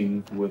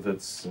Ukraine, with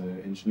its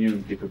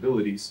engineering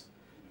capabilities,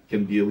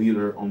 can be a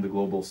leader on the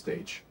global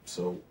stage.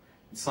 So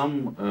some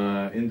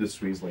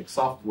industries like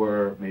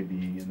software, maybe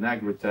in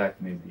agri-tech,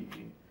 maybe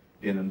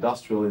in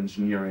industrial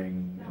engineering,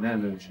 in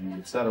energy,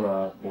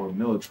 etc., or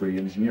military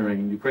engineering,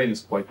 Ukraine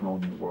is quite known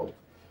in the world.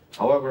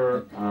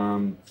 However,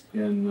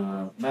 in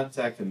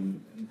Medtech and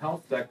in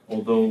HealthTech,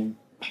 although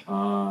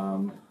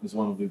as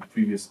one of the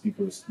previous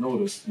speakers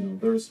noticed,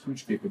 there is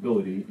huge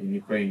capability in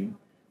Ukraine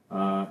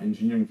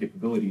engineering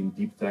capability in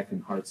deep tech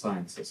and hard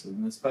sciences,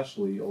 and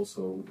especially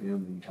also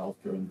in the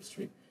healthcare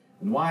industry.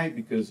 And why?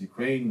 Because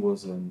Ukraine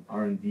was an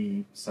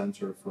R&D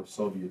center for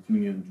Soviet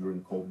Union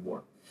during Cold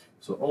War.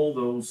 So all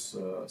those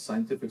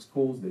scientific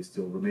schools, they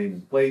still remain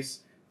in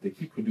place. They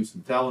keep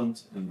producing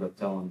talent, and that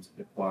talent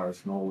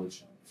acquires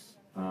knowledge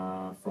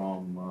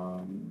from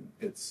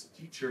its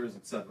teachers,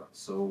 etc.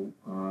 So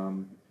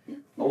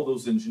all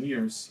those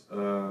engineers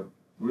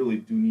really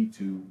do need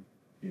to,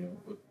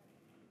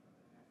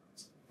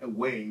 a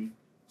way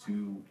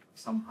to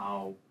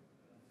somehow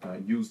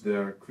use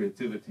their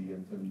creativity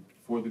and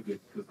for the good,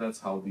 because that's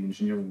how the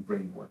engineering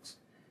brain works.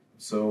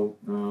 So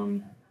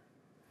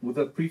with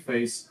that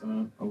preface,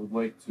 I would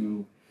like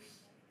to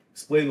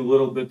explain a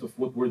little bit of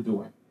what we're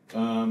doing.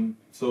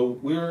 So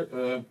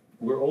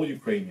we're all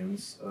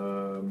Ukrainians.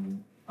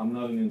 I'm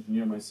not an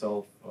engineer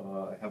myself.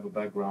 I have a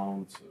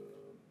background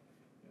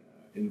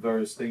in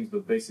various things,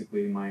 but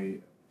basically my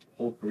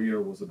whole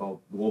career was about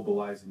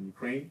globalizing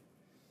Ukraine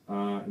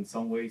in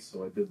some ways.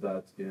 So I did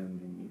that in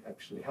the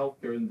actually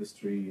healthcare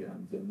industry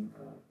and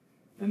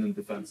in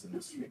defense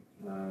industry.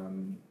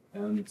 And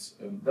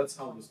that's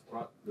how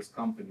this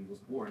company was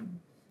born.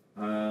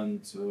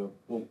 And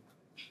well,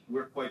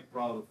 we're quite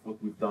proud of what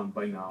we've done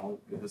by now.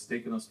 It has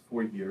taken us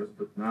 4 years,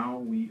 but now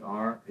we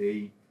are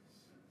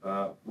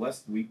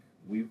last week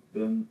we've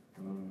been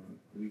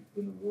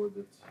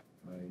awarded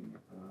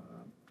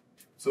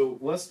so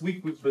last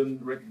week we've been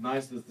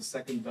recognized as the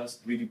second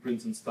best 3D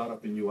printing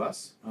startup in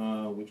US,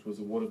 which was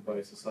awarded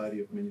by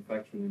Society of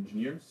Manufacturing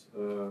Engineers,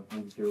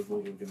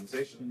 100-year-old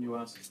organization in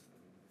US,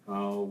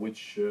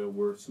 which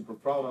we're super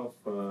proud of.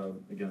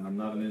 Again, I'm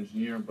not an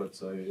engineer, but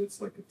it's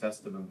like a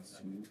testament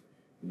to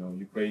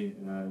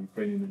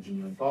Ukrainian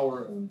engineering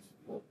power, and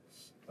well,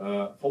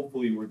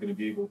 hopefully we're going to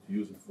be able to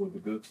use it for the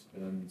good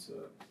and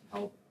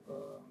help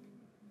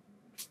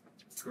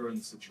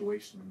current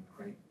situation in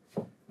Ukraine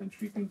and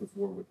treatment of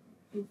war with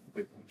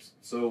victims.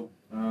 So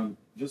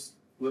just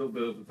a little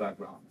bit of the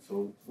background.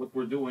 So what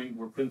we're doing,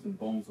 we're printing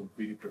bones on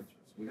 3D printers.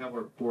 We have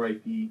our core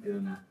IP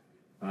in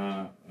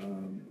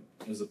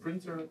as a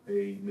printer,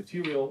 a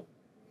material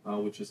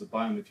which is a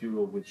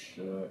biomaterial which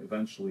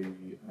eventually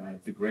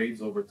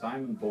degrades over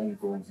time and bone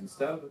grows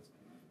instead of it.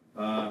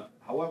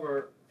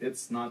 However,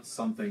 it's not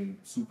something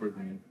super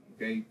new,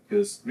 okay?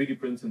 Because 3D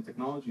printing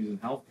technologies in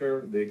healthcare,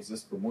 they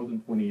exist for more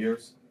than 20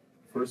 years.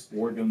 First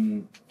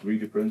organ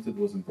 3D printed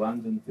was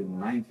implanted in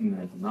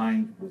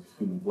 1999 with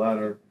human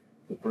bladder.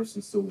 The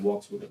person still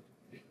walks with it.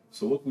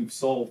 So what we've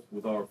solved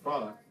with our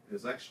product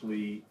is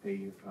actually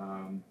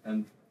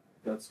and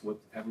that's what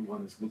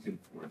everyone is looking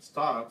for in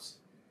startups,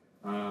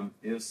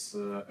 is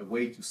a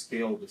way to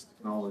scale this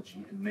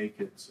technology and make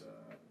it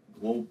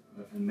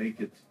make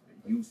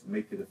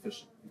it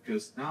efficient.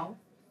 Because now,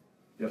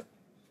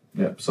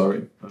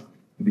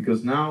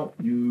 because now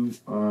you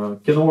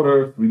can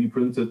order 3D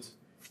printed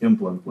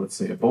implant, let's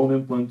say a bone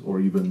implant, or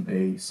even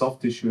a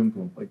soft tissue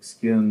implant like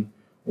skin,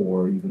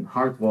 or even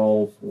heart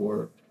valve,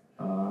 or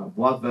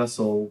blood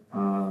vessel.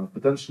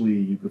 Potentially,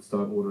 you could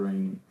start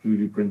ordering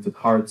 3D printed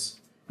hearts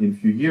in a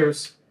few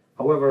years.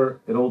 However,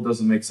 it all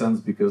doesn't make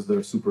sense because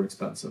they're super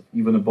expensive.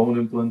 Even a bone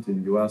implant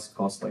in the US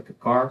costs like a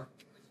car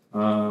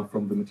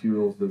from the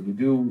materials that we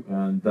do,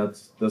 and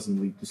that doesn't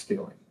lead to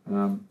scaling.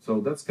 So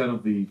that's kind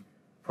of the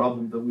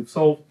problem that we've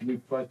solved.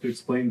 We've tried to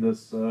explain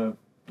this in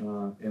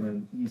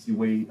an easy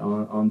way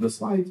on the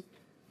slide.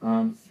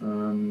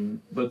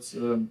 But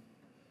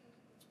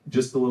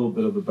just a little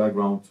bit of the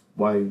background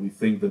why we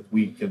think that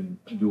we can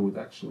do it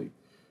actually.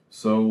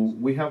 So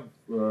we have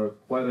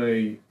quite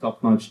a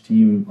top-notch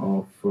team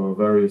of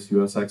various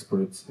US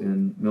experts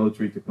in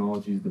military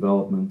technologies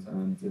development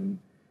and in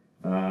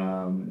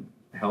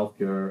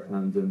healthcare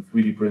and in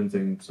 3D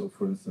printing. So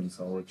for instance,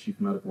 our chief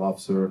medical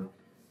officer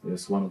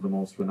is one of the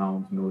most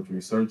renowned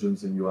military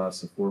surgeons in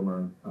US, a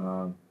former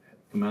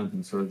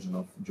commanding surgeon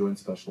of Joint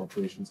Special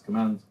Operations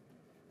Command,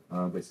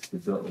 basically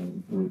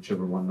which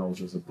everyone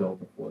knows as a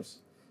Delta Force.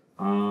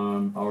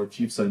 Our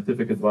chief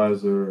scientific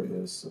advisor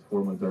is a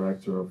former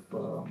director of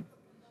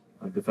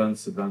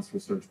Defense Advanced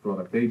Research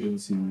Product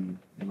Agency,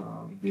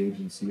 the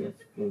agency of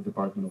the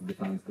Department of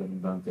Defense that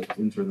invented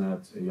Internet,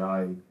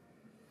 AI,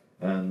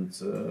 and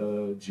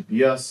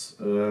GPS.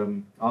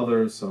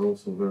 Others are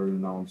also very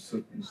renowned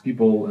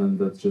people, and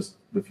that's just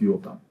the few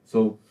of them.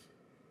 So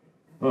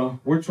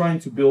we're trying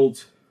to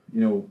build,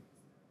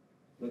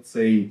 let's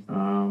say,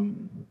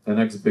 the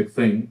next big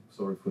thing.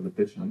 Sorry for the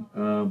pitching,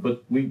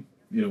 but we,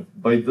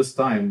 by this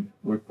time,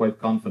 we're quite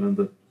confident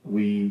that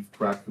we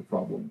cracked the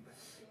problem.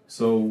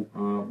 So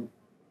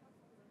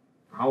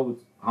how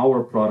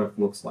our product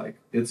looks like.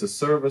 It's a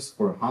service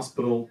for a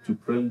hospital to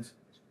print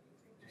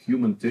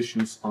human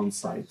tissues on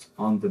site,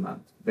 on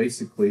demand.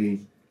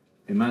 Basically,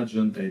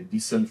 imagine a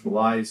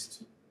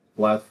decentralized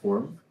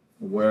platform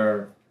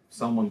where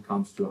someone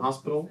comes to a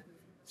hospital,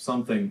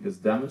 something is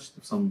damaged,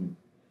 some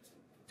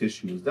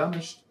tissue is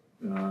damaged,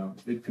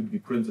 it could be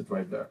printed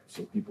right there.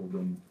 So people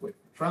don't wait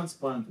for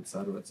transplant,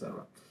 etc.,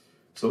 etc.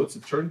 So it's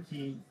a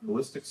turnkey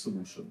holistic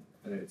solution.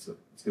 It's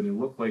going to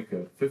look like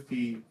a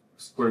 50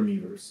 square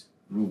meters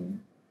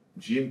room,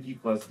 GMP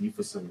Class D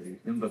facility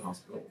in the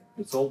hospital.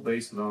 It's all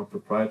based on our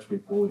proprietary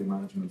quality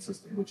management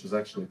system, which is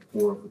actually the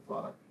core of the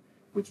product,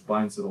 which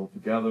binds it all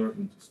together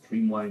into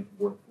streamlined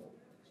workflow.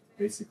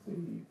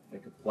 Basically,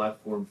 like a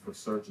platform for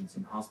surgeons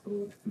and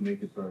hospitals to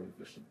make it very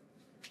efficient.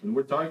 And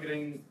we're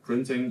targeting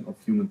printing of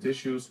human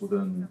tissues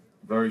within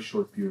a very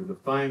short period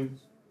of time.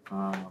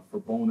 For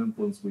bone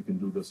implants, we can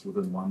do this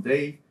within 1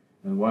 day.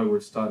 And why we're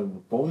starting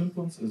with bone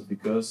implants is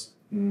because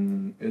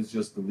it's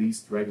just the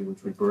least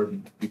regulatory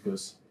burden,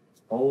 because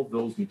all of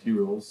those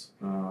materials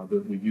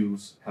that we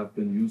use have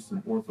been used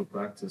in ortho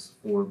practice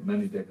for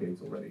many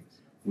decades already.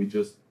 We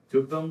just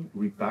took them,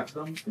 repacked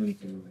them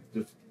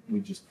we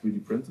just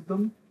 3D printed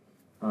them,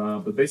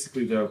 but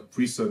basically they're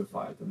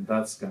pre-certified, and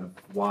that's kind of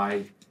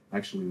why,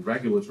 actually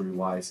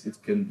regulatory-wise,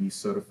 it can be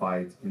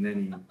certified in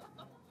any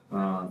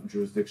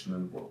jurisdiction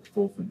in the world,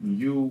 both in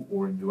EU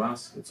or in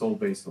US. It's all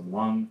based on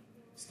one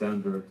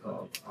standard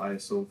of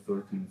ISO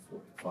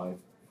 13485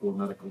 for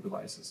medical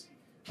devices.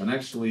 And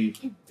actually,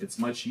 it's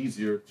much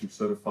easier to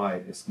certify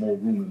a small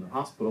room in the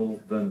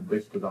hospital than a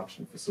big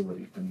production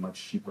facility, and much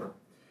cheaper.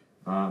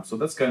 So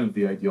that's kind of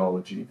the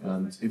ideology.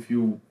 And if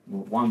you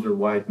wonder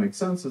why it makes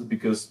sense, is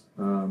because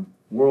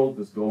world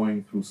is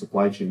going through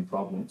supply chain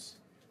problems,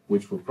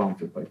 which were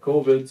prompted by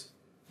COVID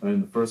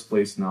in the first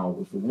place, now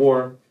with the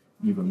war,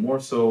 even more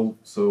so.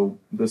 So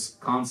this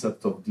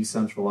concept of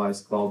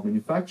decentralized cloud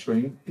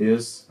manufacturing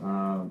is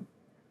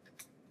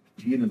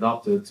being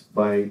adopted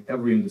by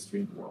every industry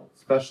in the world,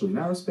 especially in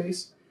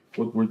aerospace.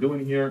 What we're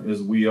doing here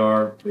is we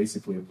are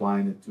basically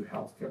applying it to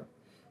healthcare.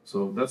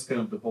 So that's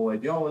kind of the whole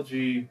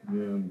ideology.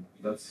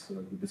 That's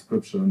the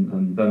description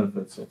and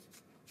benefits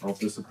of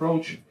this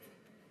approach.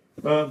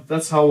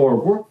 That's how our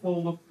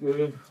workflow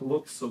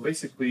looks. So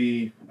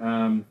basically,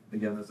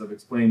 again, as I've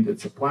explained,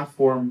 it's a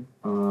platform,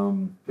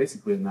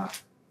 basically an app.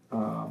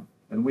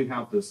 And we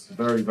have this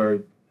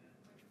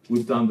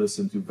we've done this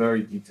into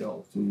very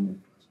detail to,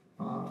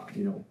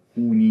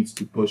 who needs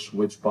to push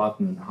which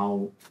button and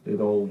how it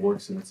all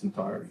works in its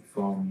entirety,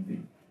 from the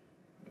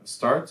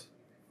start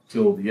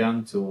till the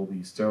end, till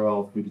the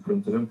sterile 3D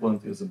printed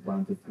implant is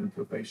implanted into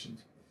a patient.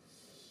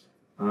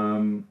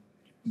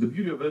 The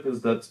beauty of it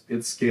is that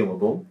it's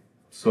scalable.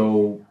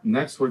 So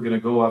next we're going to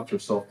go after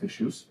soft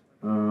tissues.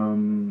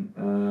 And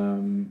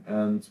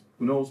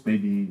who knows,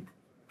 maybe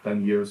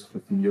 10 years,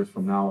 15 years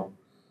from now,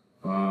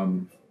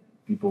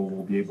 people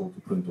will be able to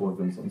print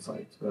organs on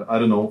site. I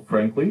don't know,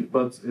 frankly,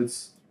 but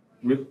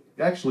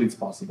actually it's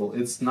possible.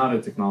 It's not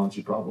a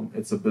technology problem.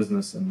 It's a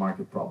business and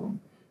market problem.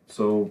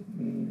 So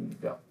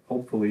yeah,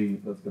 hopefully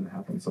that's going to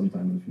happen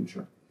sometime in the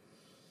future.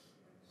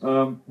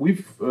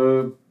 We've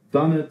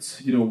done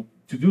it,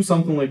 to do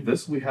something like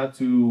this, we had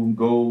to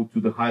go to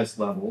the highest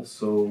level.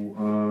 So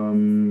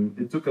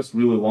it took us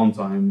really a long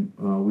time.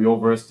 We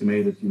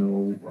overestimated,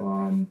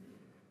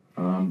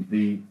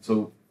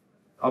 so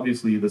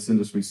obviously this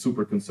industry is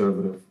super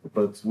conservative,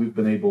 but we've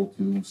been able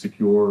to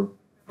secure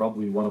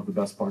probably one of the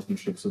best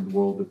partnerships in the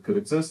world that could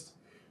exist.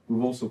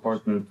 We've also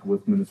partnered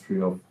with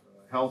Ministry of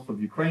Health of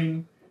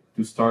Ukraine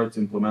to start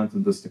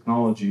implementing this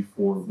technology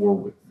for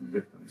war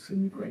victims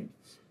in Ukraine.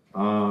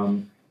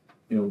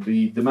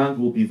 The demand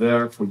will be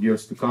there for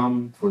years to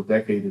come, for a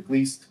decade at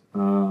least.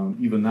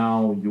 Even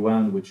now,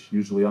 UN, which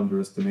usually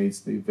underestimates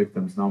the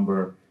victims'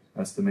 number,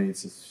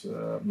 estimates it's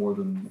more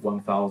than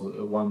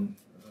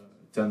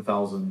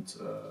 10,000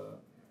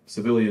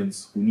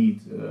 civilians who need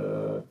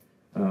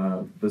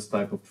this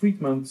type of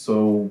treatment.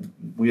 So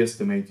we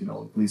estimate,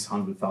 at least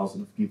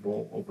 100,000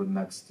 people over the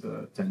next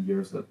 10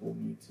 years that will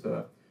need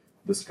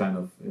this kind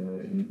of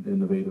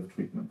innovative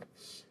treatment.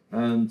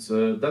 And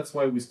that's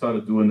why we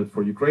started doing it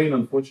for Ukraine.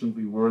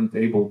 Unfortunately, we weren't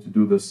able to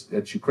do this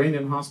at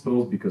Ukrainian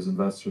hospitals because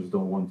investors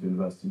don't want to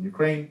invest in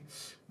Ukraine.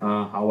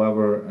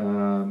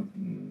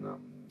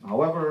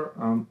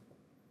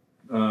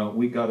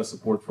 We got a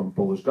support from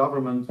Polish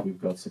government.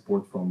 We've got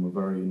support from a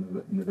very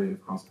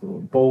innovative hospital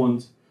in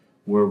Poland.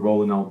 We're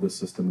rolling out this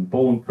system in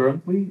Poland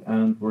currently,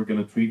 and we're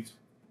going to treat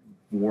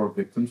war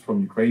victims from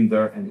Ukraine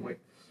there anyway.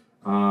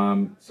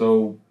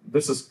 So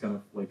this is kind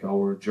of like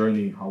our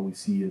journey, how we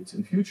see it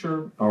in future.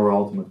 Our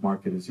ultimate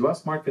market is US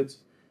market.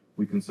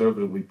 We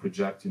conservatively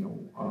project,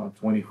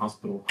 20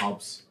 hospital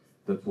hubs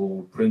that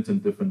will print in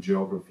different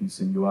geographies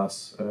in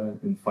US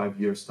in 5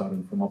 years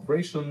starting from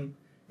operation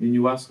in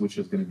US, which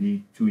is going to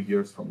be 2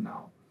 years from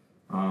now.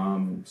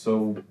 So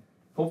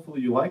hopefully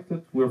you liked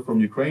it. We're from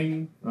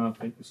Ukraine.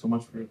 Thank you so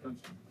much for your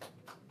attention.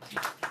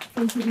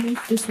 Thank you,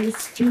 Igor. This is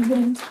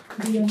beyond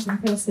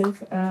impressive.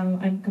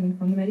 I'm coming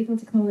from the medical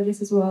technologies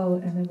as well,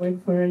 and I work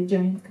for a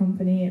giant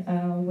company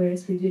where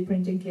 3D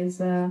printing is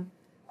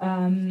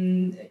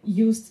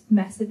used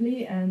massively,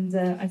 and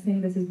I think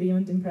this is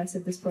beyond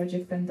impressive, this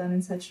project, and done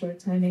in such short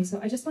timing. So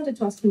I just wanted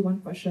to ask you one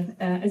question.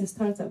 As a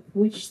startup,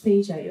 which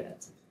stage are you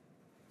at?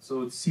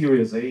 So it's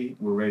Series A.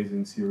 We're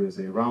raising Series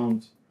A round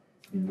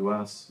in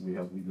US. We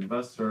have lead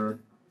investor.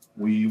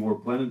 We were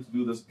planning to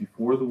do this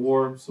before the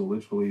war, so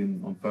literally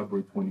on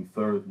February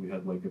 23rd, we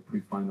had like a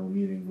pre-final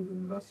meeting with an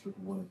investor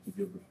who wanted to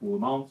give the full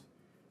amount.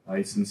 I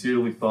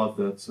sincerely thought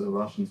that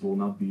Russians will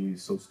not be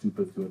so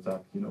stupid to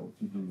attack, to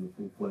do the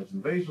full-fledged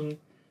invasion.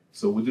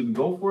 So we didn't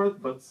go for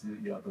it, but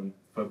yeah, then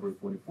February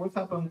 24th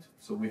happened,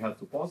 so we had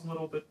to pause a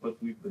little bit, but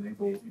we've been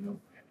able,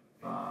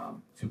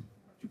 to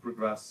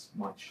progress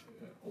much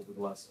over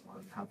the last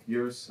 1.5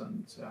 years,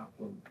 and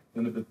we're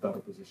in a bit better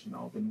position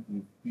now than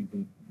we've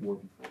been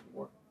working for the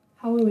war.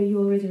 However, you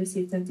already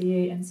received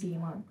FDA and CE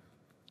mark.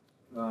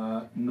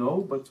 No,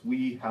 but we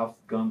have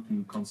gone to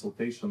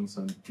consultations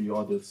and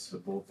pre-audits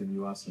both in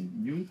US and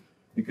EU,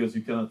 because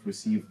you cannot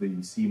receive the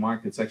CE mark.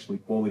 It's actually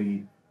quality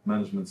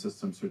management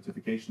system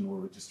certification or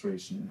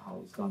registration. How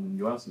it's done in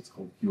US, it's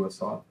called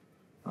QSR.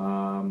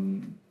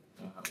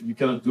 You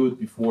cannot do it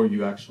before you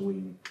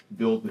actually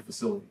build the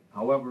facility.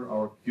 However,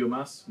 our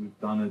QMS, we've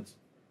done it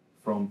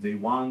from day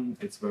one.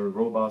 It's very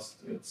robust.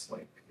 It's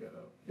like,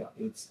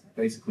 it's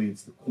basically,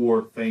 it's the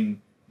core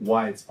thing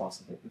why it's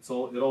possible. It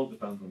all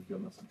depends on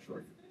QMS, I'm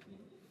sure.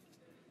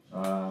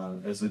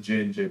 As a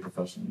J&J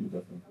professional, you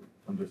definitely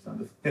understand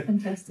it.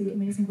 Fantastic,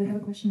 amazing. We have a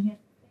question here.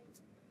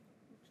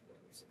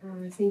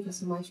 Thank you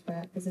so much for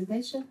your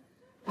presentation.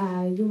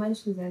 You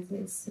mentioned that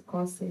this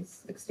cost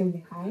is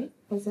extremely high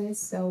for this,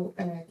 so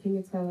can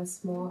you tell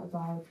us more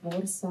about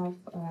Warsaw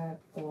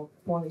or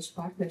Polish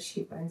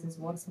partnership and this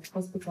Warsaw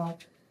hospital?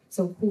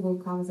 So who will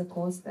cover the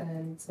cost,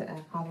 and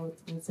how will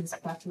this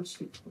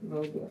partnership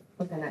will be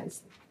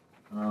organized?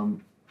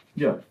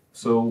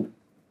 So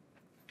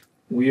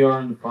we are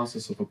in the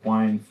process of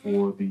applying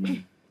for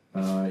the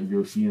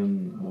European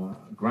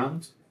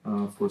grant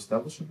for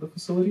establishing the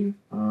facility,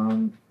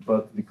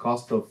 but the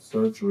cost of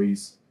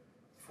surgeries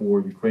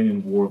for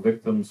Ukrainian war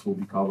victims will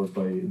be covered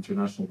by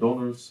international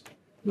donors.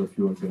 There are a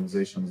few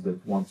organizations that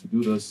want to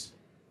do this.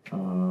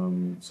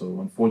 So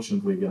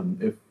unfortunately, again,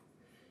 if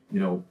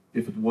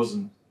it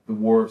wasn't the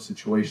war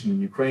situation in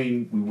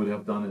Ukraine, we would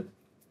have done it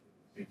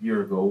a year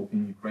ago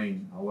in Ukraine.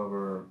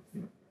 However,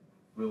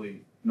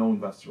 really no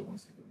investor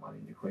wants to give money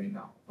in Ukraine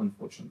now,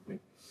 unfortunately.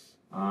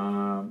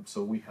 So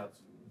we had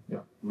to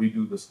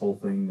redo this whole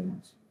thing,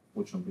 and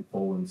fortunately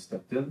Poland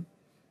stepped in.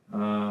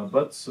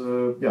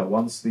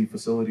 Once the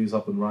facility is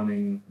up and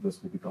running, this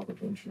will be covered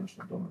by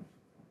international donors.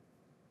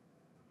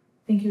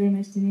 Thank you very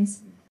much, Denis.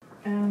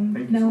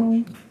 Thank you so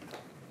much.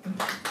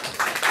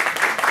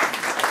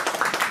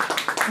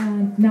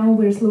 Now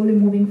we're slowly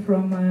moving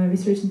from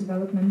research and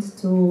development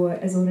to,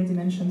 as already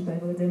mentioned by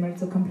Volodymyr,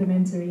 to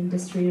complementary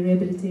industry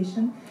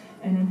rehabilitation.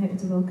 And I'm happy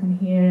to welcome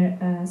here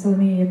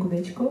Solomia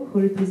Yakubechko, who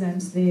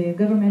represents the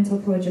governmental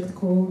project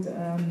called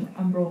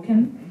Unbroken.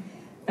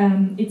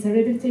 It's a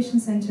rehabilitation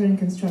center in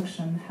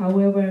construction,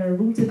 however,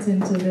 rooted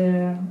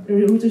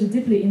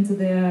deeply into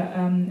the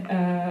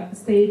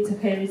state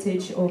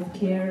heritage of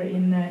care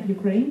in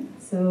Ukraine.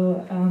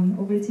 So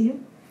over to you.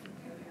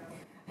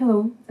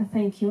 Hello,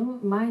 thank you.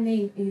 My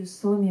name is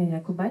Solomia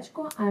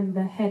Yakubechko. I'm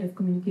the head of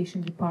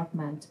communication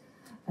department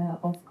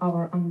of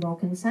our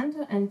Unbroken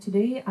Center, and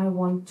today I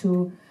want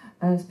to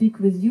speak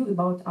with you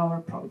about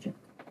our project.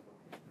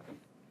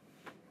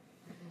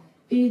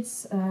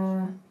 It's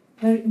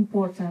very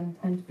important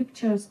and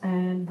pictures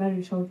and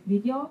very short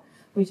video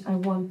which I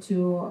want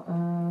to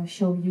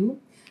show you,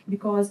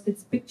 because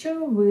it's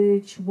picture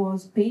which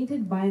was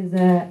painted by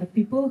the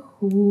people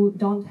who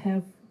don't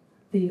have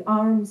the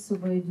arms,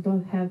 which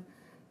don't have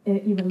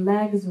even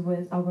legs,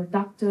 with our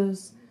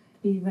doctors,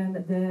 even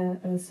the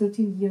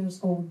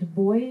 13-year-old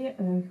boy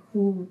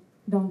who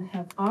don't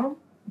have arm,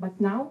 but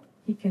now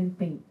he can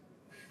paint.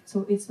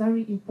 So it's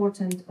very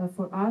important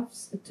for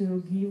us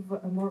to give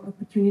more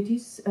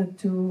opportunities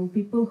to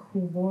people who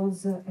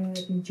was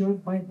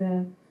injured by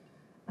the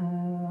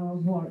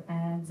war,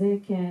 and they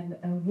can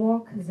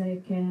walk, they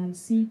can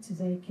sit,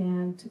 they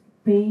can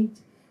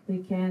paint, they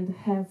can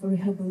have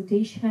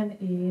rehabilitation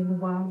in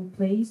one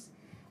place.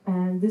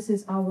 And this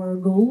is our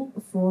goal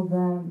for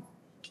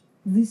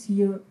this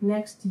year,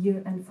 next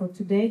year, and for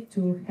today,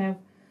 to have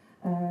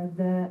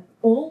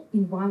all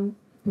in one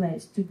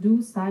place, to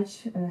do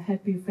such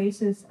happy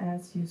faces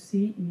as you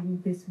see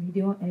in this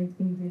video and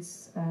in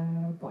this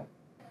boy.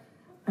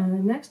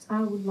 Next,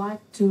 I would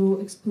like to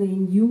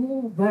explain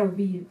you where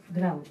we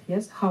develop,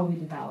 how we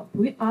develop.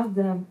 We are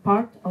the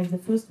part of the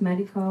first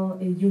medical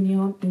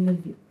union in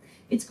Lviv.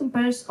 It's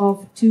composed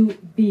of 2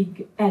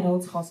 big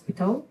adult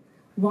hospitals,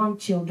 1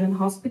 children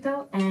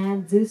hospital,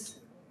 and this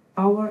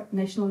our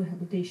National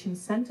Rehabilitation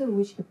Center,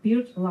 which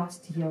appeared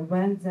last year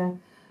when the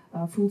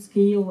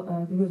full-scale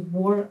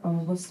war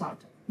was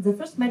started. The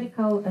first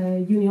medical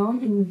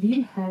union in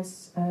Lviv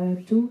has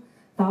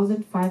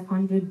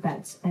 2,500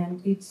 beds,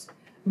 and it's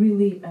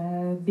really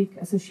a big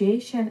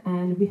association,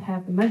 and we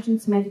have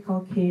emergency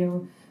medical care,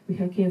 we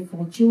have care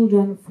for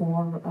children,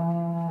 for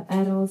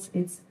adults,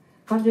 it's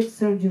cardiac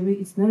surgery,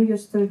 it's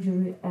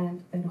neurosurgery,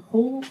 and a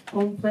whole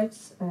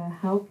complex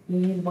help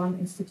in one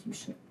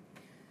institution.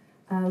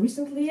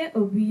 Recently,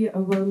 we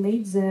were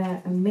made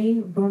the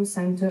main burn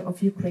center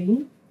of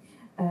Ukraine.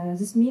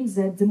 This means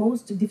that the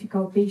most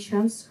difficult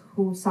patients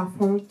who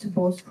suffered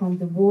both from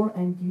the war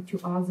and due to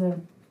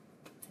other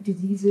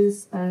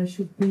diseases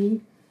should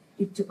be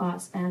it to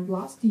us. And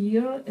last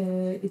year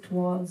it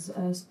was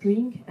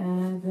spring,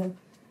 and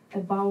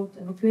about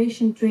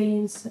evacuation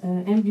trains,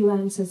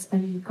 ambulances,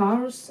 and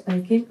cars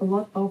came a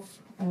lot of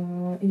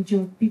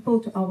injured people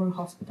to our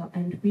hospital,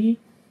 and we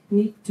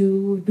need to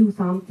do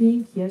something,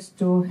 yes,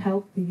 to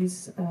help these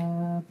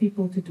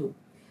people to do.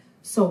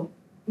 So,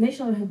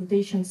 National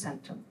Rehabilitation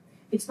Center.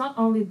 It's not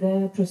only the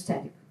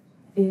prosthetic,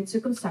 it's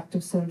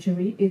reconstructive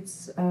surgery, it's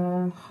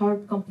hard,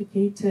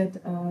 complicated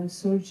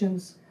surgeon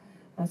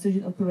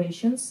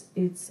operations,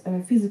 it's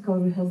physical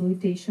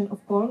rehabilitation, of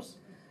course,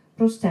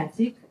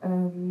 prosthetic,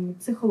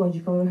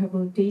 psychological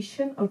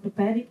rehabilitation,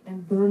 orthopedic, and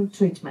burn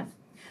treatment.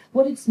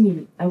 What it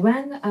means?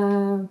 When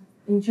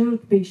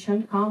injured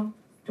patient come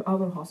to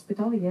our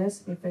hospital, yes,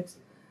 if it's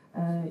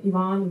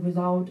Ivan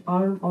without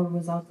arm or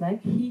without leg,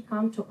 he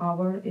come to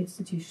our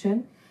institution,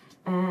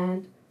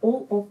 and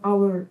all of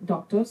our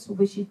doctors,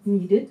 which it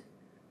needed,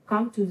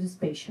 come to this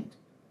patient.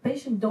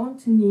 Patient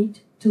don't need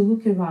to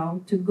look around,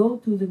 to go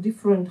to the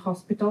different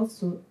hospitals,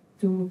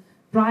 to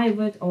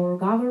private or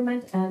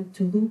government, and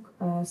to look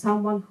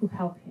someone who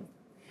help him.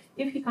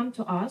 If he come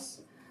to us,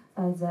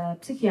 the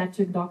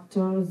psychiatric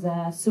doctor,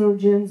 the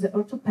surgeon, the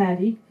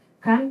orthopedic,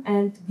 come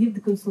and give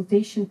the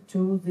consultation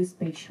to these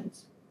patients.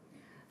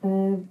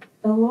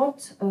 A lot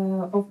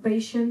of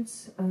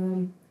patients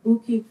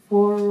looking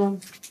for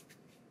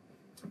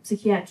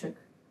psychiatric,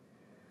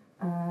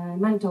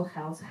 mental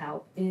health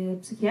help.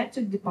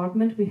 Psychiatric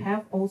department we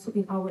have also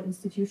in our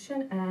institution,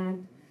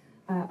 and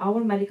our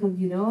medical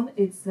union,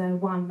 it's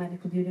one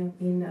medical union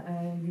in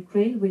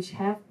Ukraine which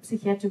have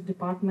psychiatric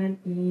department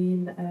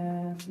in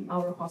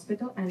our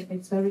hospital, and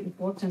it's very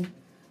important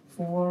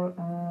for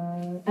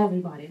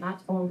everybody,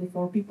 not only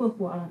for people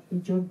who are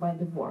injured by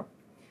the war.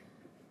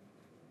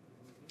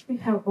 We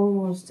have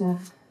almost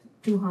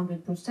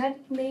 200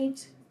 prosthetic made,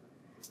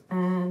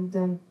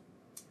 and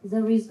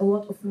there is a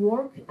lot of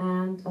work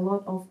and a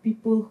lot of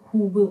people who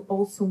will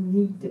also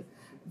need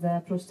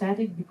the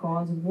prosthetic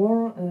because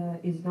war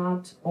is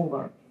not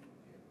over.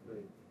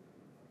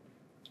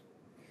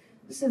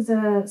 This is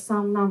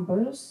some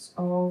numbers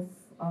of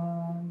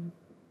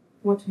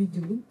what we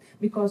do,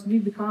 because we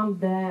become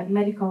the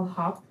medical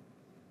hub,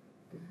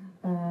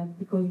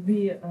 because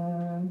we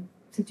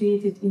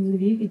situated in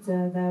Lviv, it's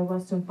the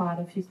western part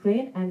of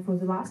Ukraine, and for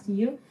the last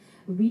year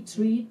we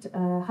treat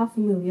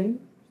 500,000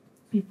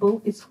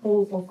 people. It's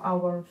all of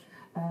our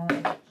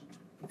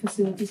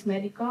facilities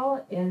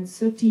medical, and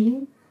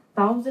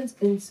 13,000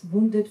 is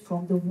wounded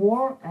from the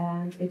war,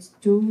 and it's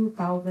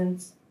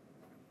 2,000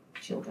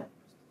 children.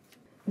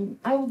 And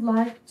I would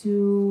like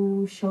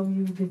to show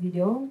you the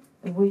video,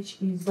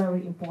 which is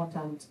very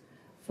important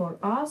for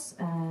us.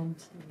 And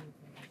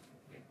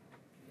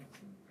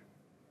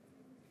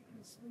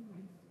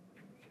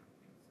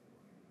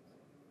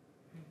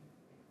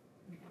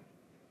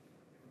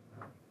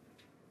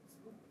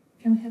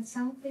can we have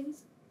sound,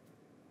 please?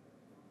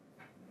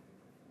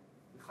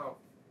 We have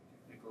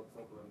technical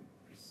problem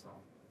with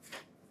sound.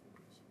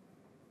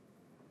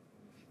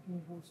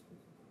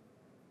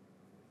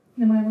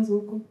 Не маємо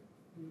звуку.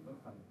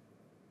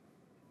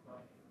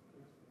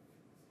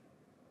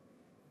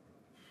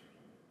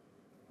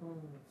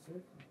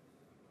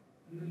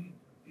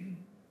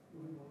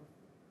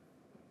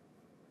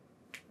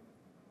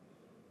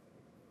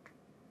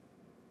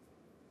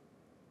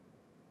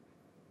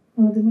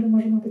 Володимир,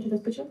 можемо почати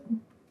спочатку?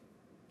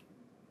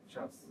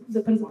 Час.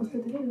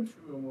 Перезапустити відео?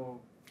 Чуємо.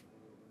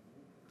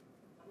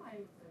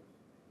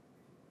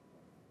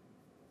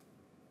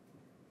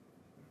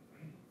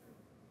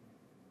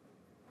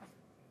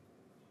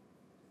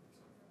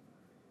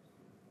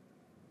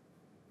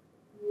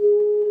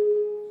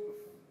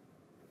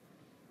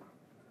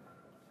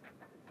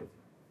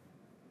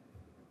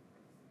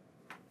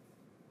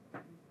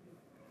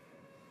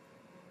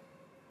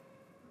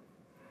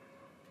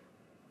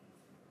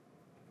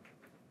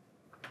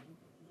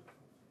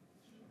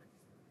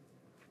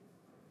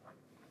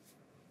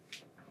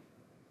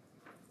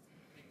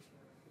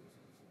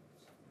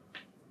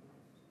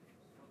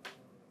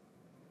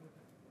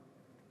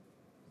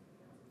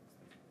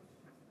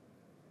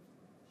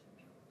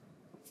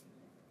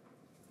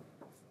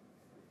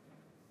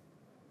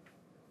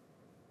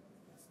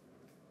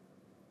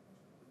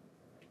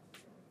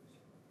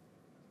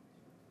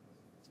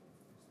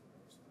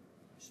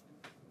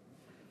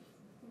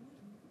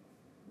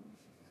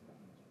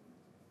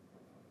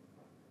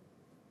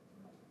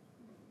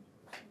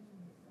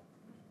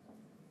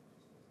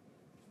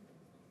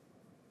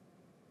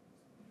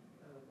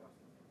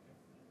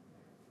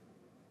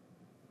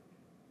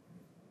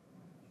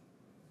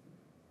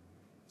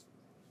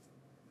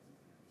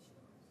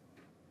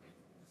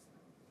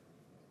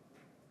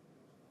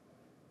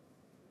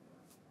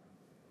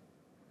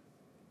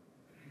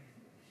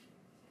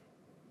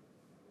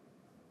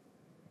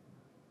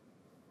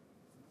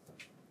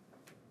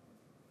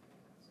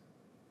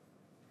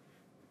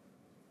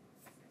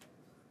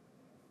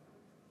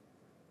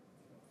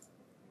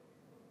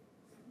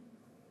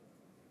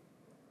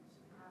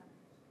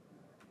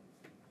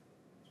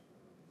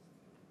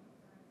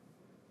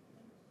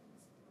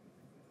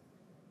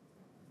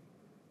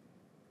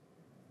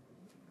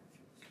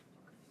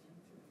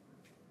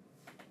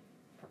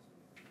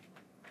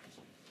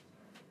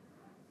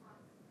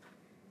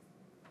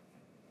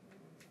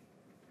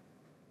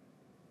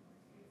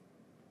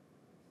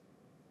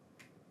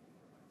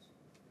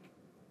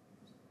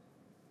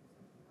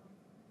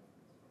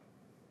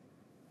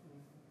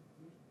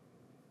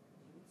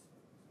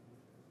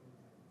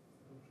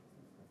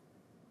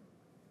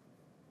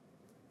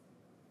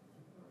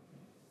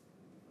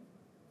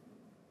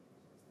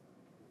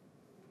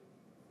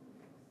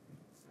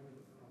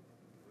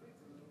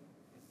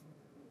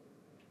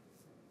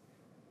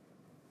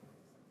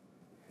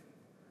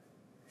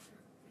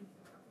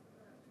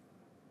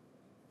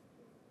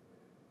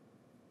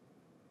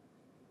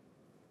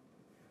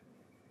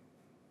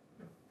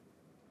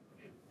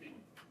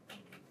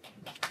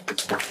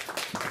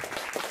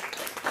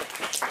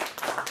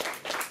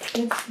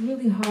 It's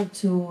really hard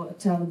to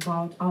tell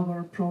about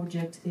our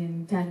project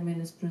in 10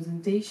 minutes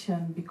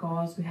presentation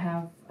because we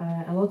have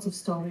a lot of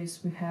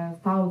stories. We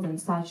have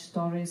thousands such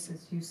stories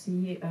as you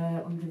see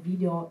on the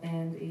video,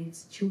 and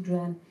it's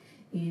children,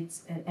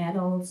 it's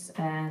adults,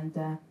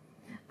 and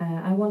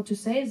I want to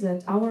say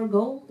that our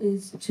goal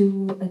is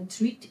to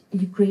treat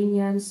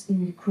Ukrainians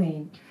in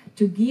Ukraine,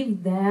 to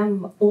give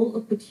them all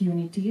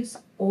opportunities,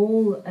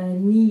 all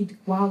need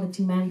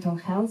quality mental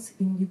health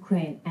in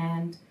Ukraine.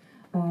 And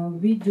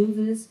we do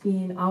this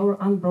in our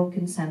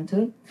Unbroken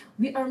Center.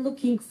 We are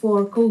looking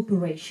for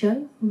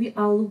cooperation. We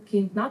are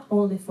looking not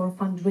only for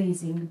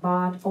fundraising,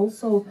 but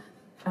also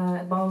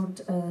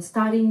about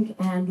studying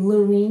and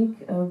learning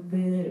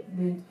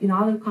in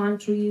other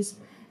countries.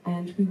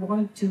 And we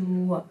want to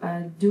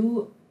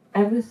do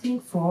everything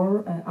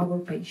for our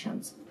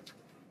patients.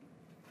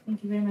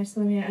 Thank you very much,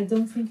 Salomia. I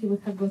don't think you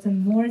would have gotten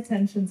more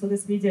attention to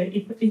this video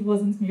if it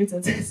wasn't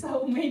muted.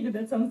 So maybe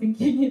that's something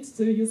you need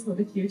to use for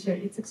the future.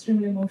 It's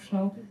extremely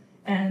emotional,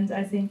 and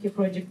I think your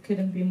project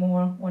couldn't be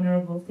more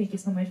honorable. Thank you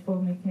so much for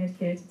making it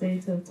here today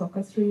to talk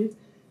us through it.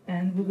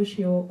 And we wish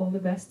you all the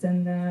best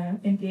in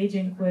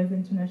engaging with the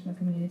international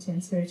community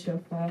in search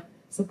of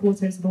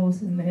supporters,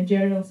 both in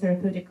managerial,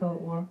 therapeutical,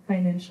 or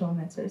financial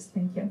matters.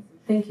 Thank you.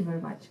 Thank you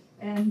very much.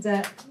 And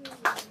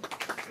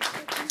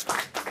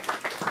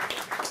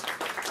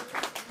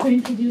to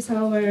introduce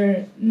our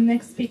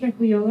next speaker,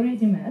 who you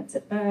already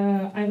met,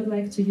 I would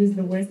like to use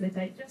the words that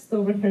I just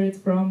overheard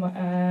from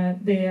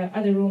the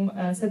other room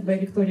said by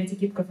Victoria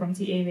Tikipko from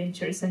TA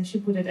Ventures, and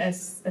she put it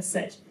as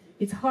such.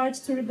 It's hard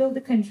to rebuild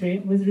the country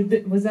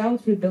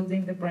without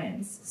rebuilding the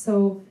brands.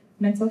 So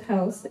mental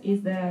health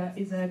is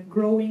a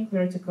growing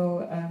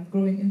vertical,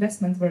 growing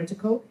investment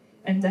vertical,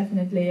 and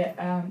definitely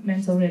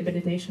mental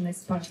rehabilitation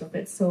is part of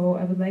it. So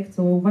I would like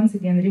to once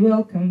again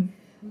re-welcome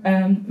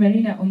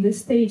Maryna on this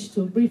stage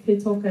to briefly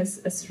talk us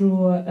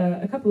through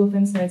a couple of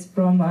insights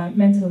from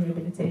mental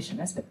rehabilitation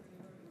aspect.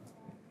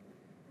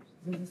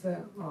 This is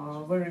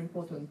very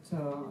important to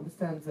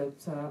understand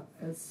that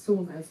as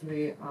soon as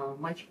we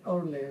much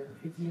earlier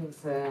begin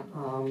the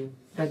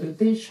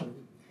rehabilitation,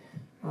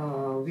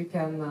 we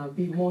can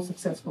be more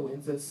successful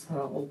in this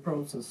whole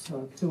process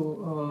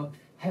to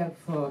have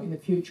in the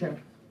future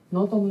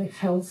not only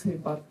healthy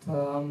but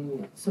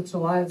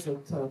socialized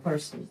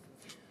person.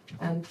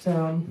 And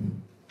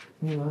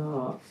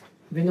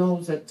we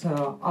know that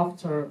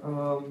after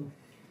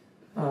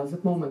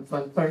that moment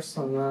when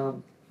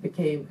person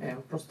became a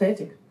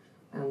prosthetic,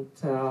 and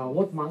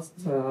what must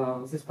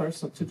this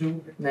person to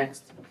do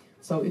next.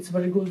 So it's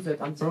very good that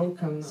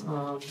Unbroken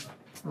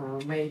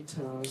made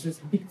this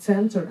big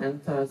center, and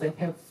they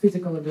have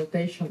physical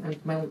rehabilitation and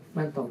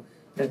mental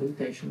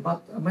rehabilitation.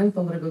 But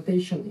mental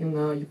rehabilitation in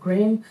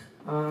Ukraine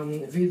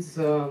with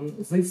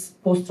this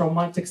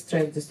post-traumatic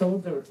stress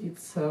disorder,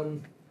 it's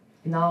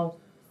now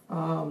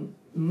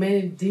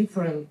many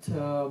different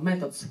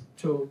methods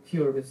to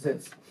cure with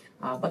this.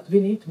 But we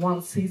need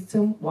one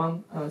system,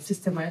 one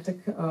systematic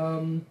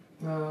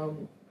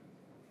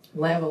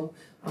level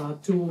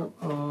to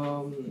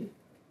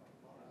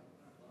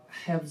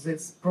have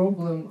this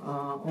problem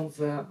on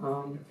the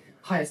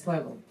highest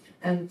level.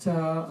 And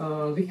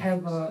we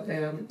have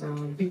a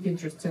big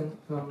interest in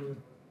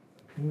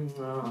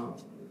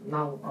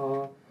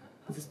now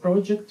this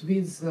project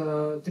with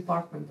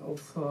Department of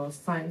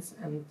Science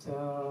and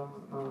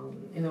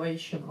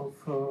Innovation of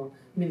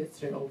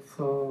Ministry of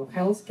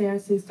Healthcare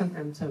System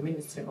and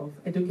Ministry of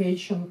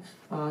Education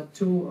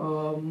to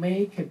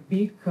make a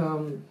big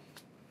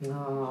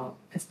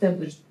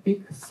established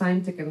big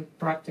scientific and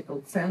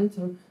practical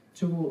center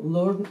to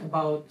learn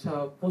about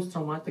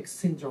post-traumatic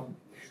syndrome.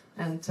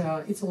 And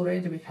it's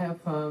already, we have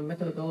a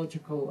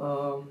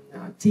methodological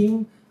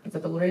team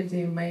that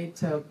already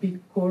made a big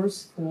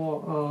course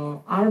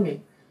for Army,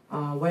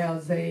 where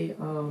they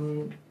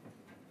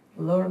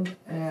learned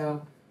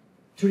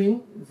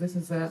TRIM. This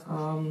is a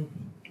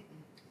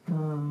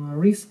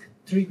risk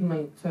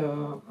treatment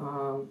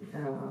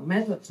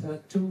method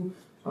to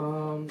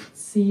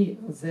see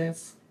the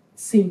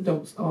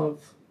symptoms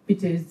of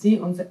PTSD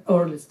on the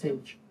early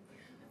stage.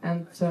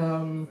 And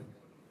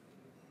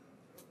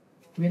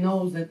we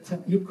know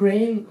that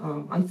Ukraine,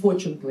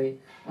 unfortunately,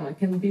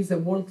 can be the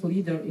world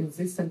leader in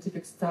this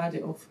scientific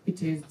study of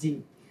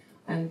PTSD.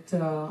 And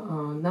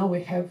now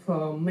we have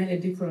many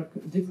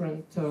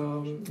different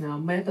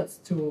methods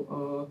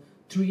to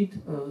treat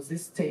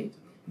this state.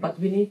 But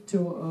we need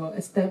to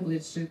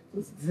establish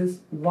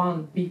this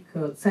one big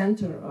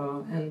center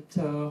and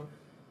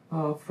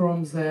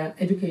from the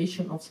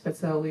education of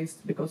specialists,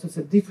 because it's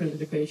a different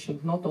education,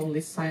 not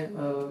only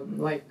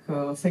like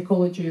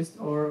psychologist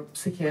or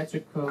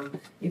psychiatric.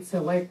 It's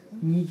a like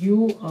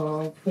new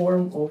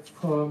form of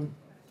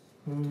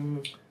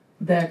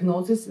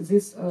diagnosis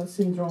this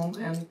syndrome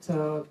and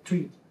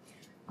treat.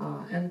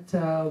 And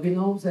we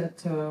know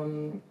that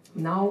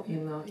now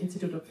in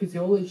Institute of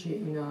Physiology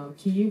in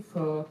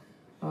Kyiv,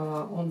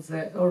 on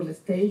the early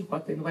stage,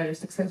 but in very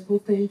successful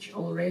stage,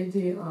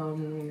 already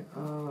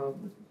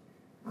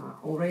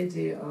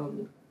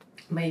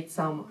made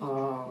some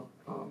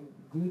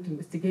good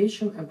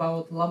investigation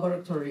about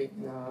laboratory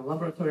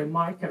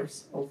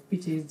markers of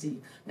PTSD,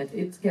 and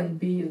it can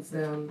be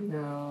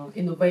the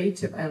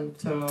innovative and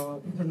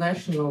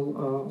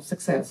international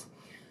success.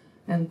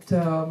 And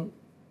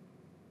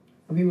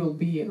we will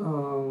be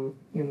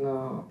in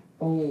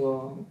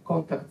all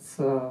contacts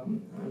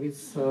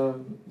with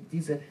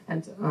these.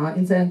 And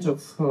in the end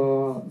of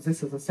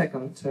this is the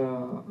second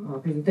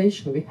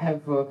presentation, we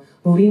have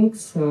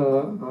links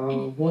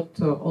what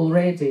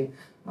already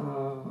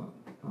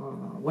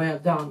were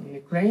done in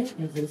Ukraine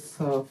in this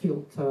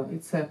field.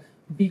 It's a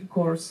big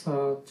course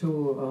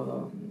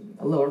to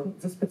learn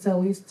the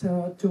specialist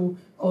to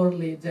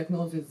early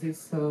diagnose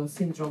this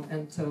syndrome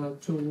and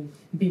to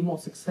be more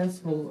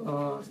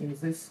successful in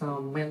this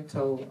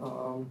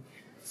mental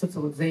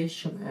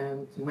socialization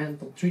and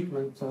mental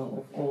treatment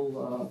of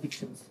all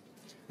victims.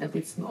 And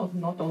it's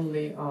not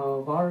only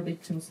war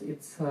victims,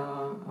 it's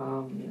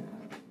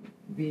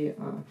we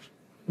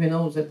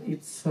know that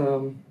it's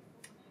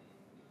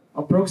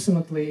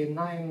approximately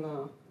 9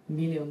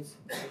 million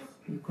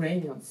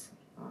Ukrainians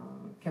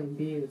can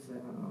be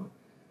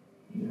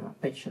the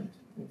patient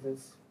in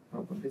this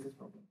problem.